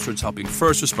purchase goes towards helping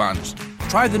first responders.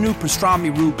 Try the new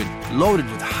pastrami Reuben, loaded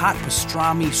with hot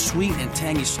pastrami, sweet and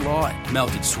tangy slaw, and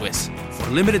melted Swiss. For a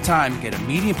limited time, get a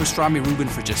medium pastrami Reuben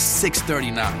for just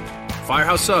 $6.39.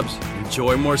 Firehouse Subs.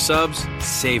 Enjoy more subs,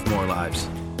 save more lives.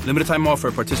 Limited time offer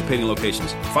at participating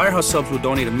locations. Firehouse Subs will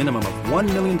donate a minimum of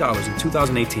 $1 million in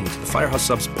 2018 to the Firehouse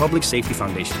Subs Public Safety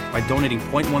Foundation by donating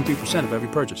 0.13% of every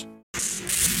purchase.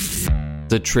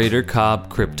 The Trader Cobb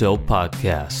Crypto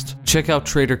Podcast. Check out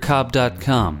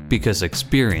TraderCobb.com because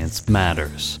experience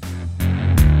matters.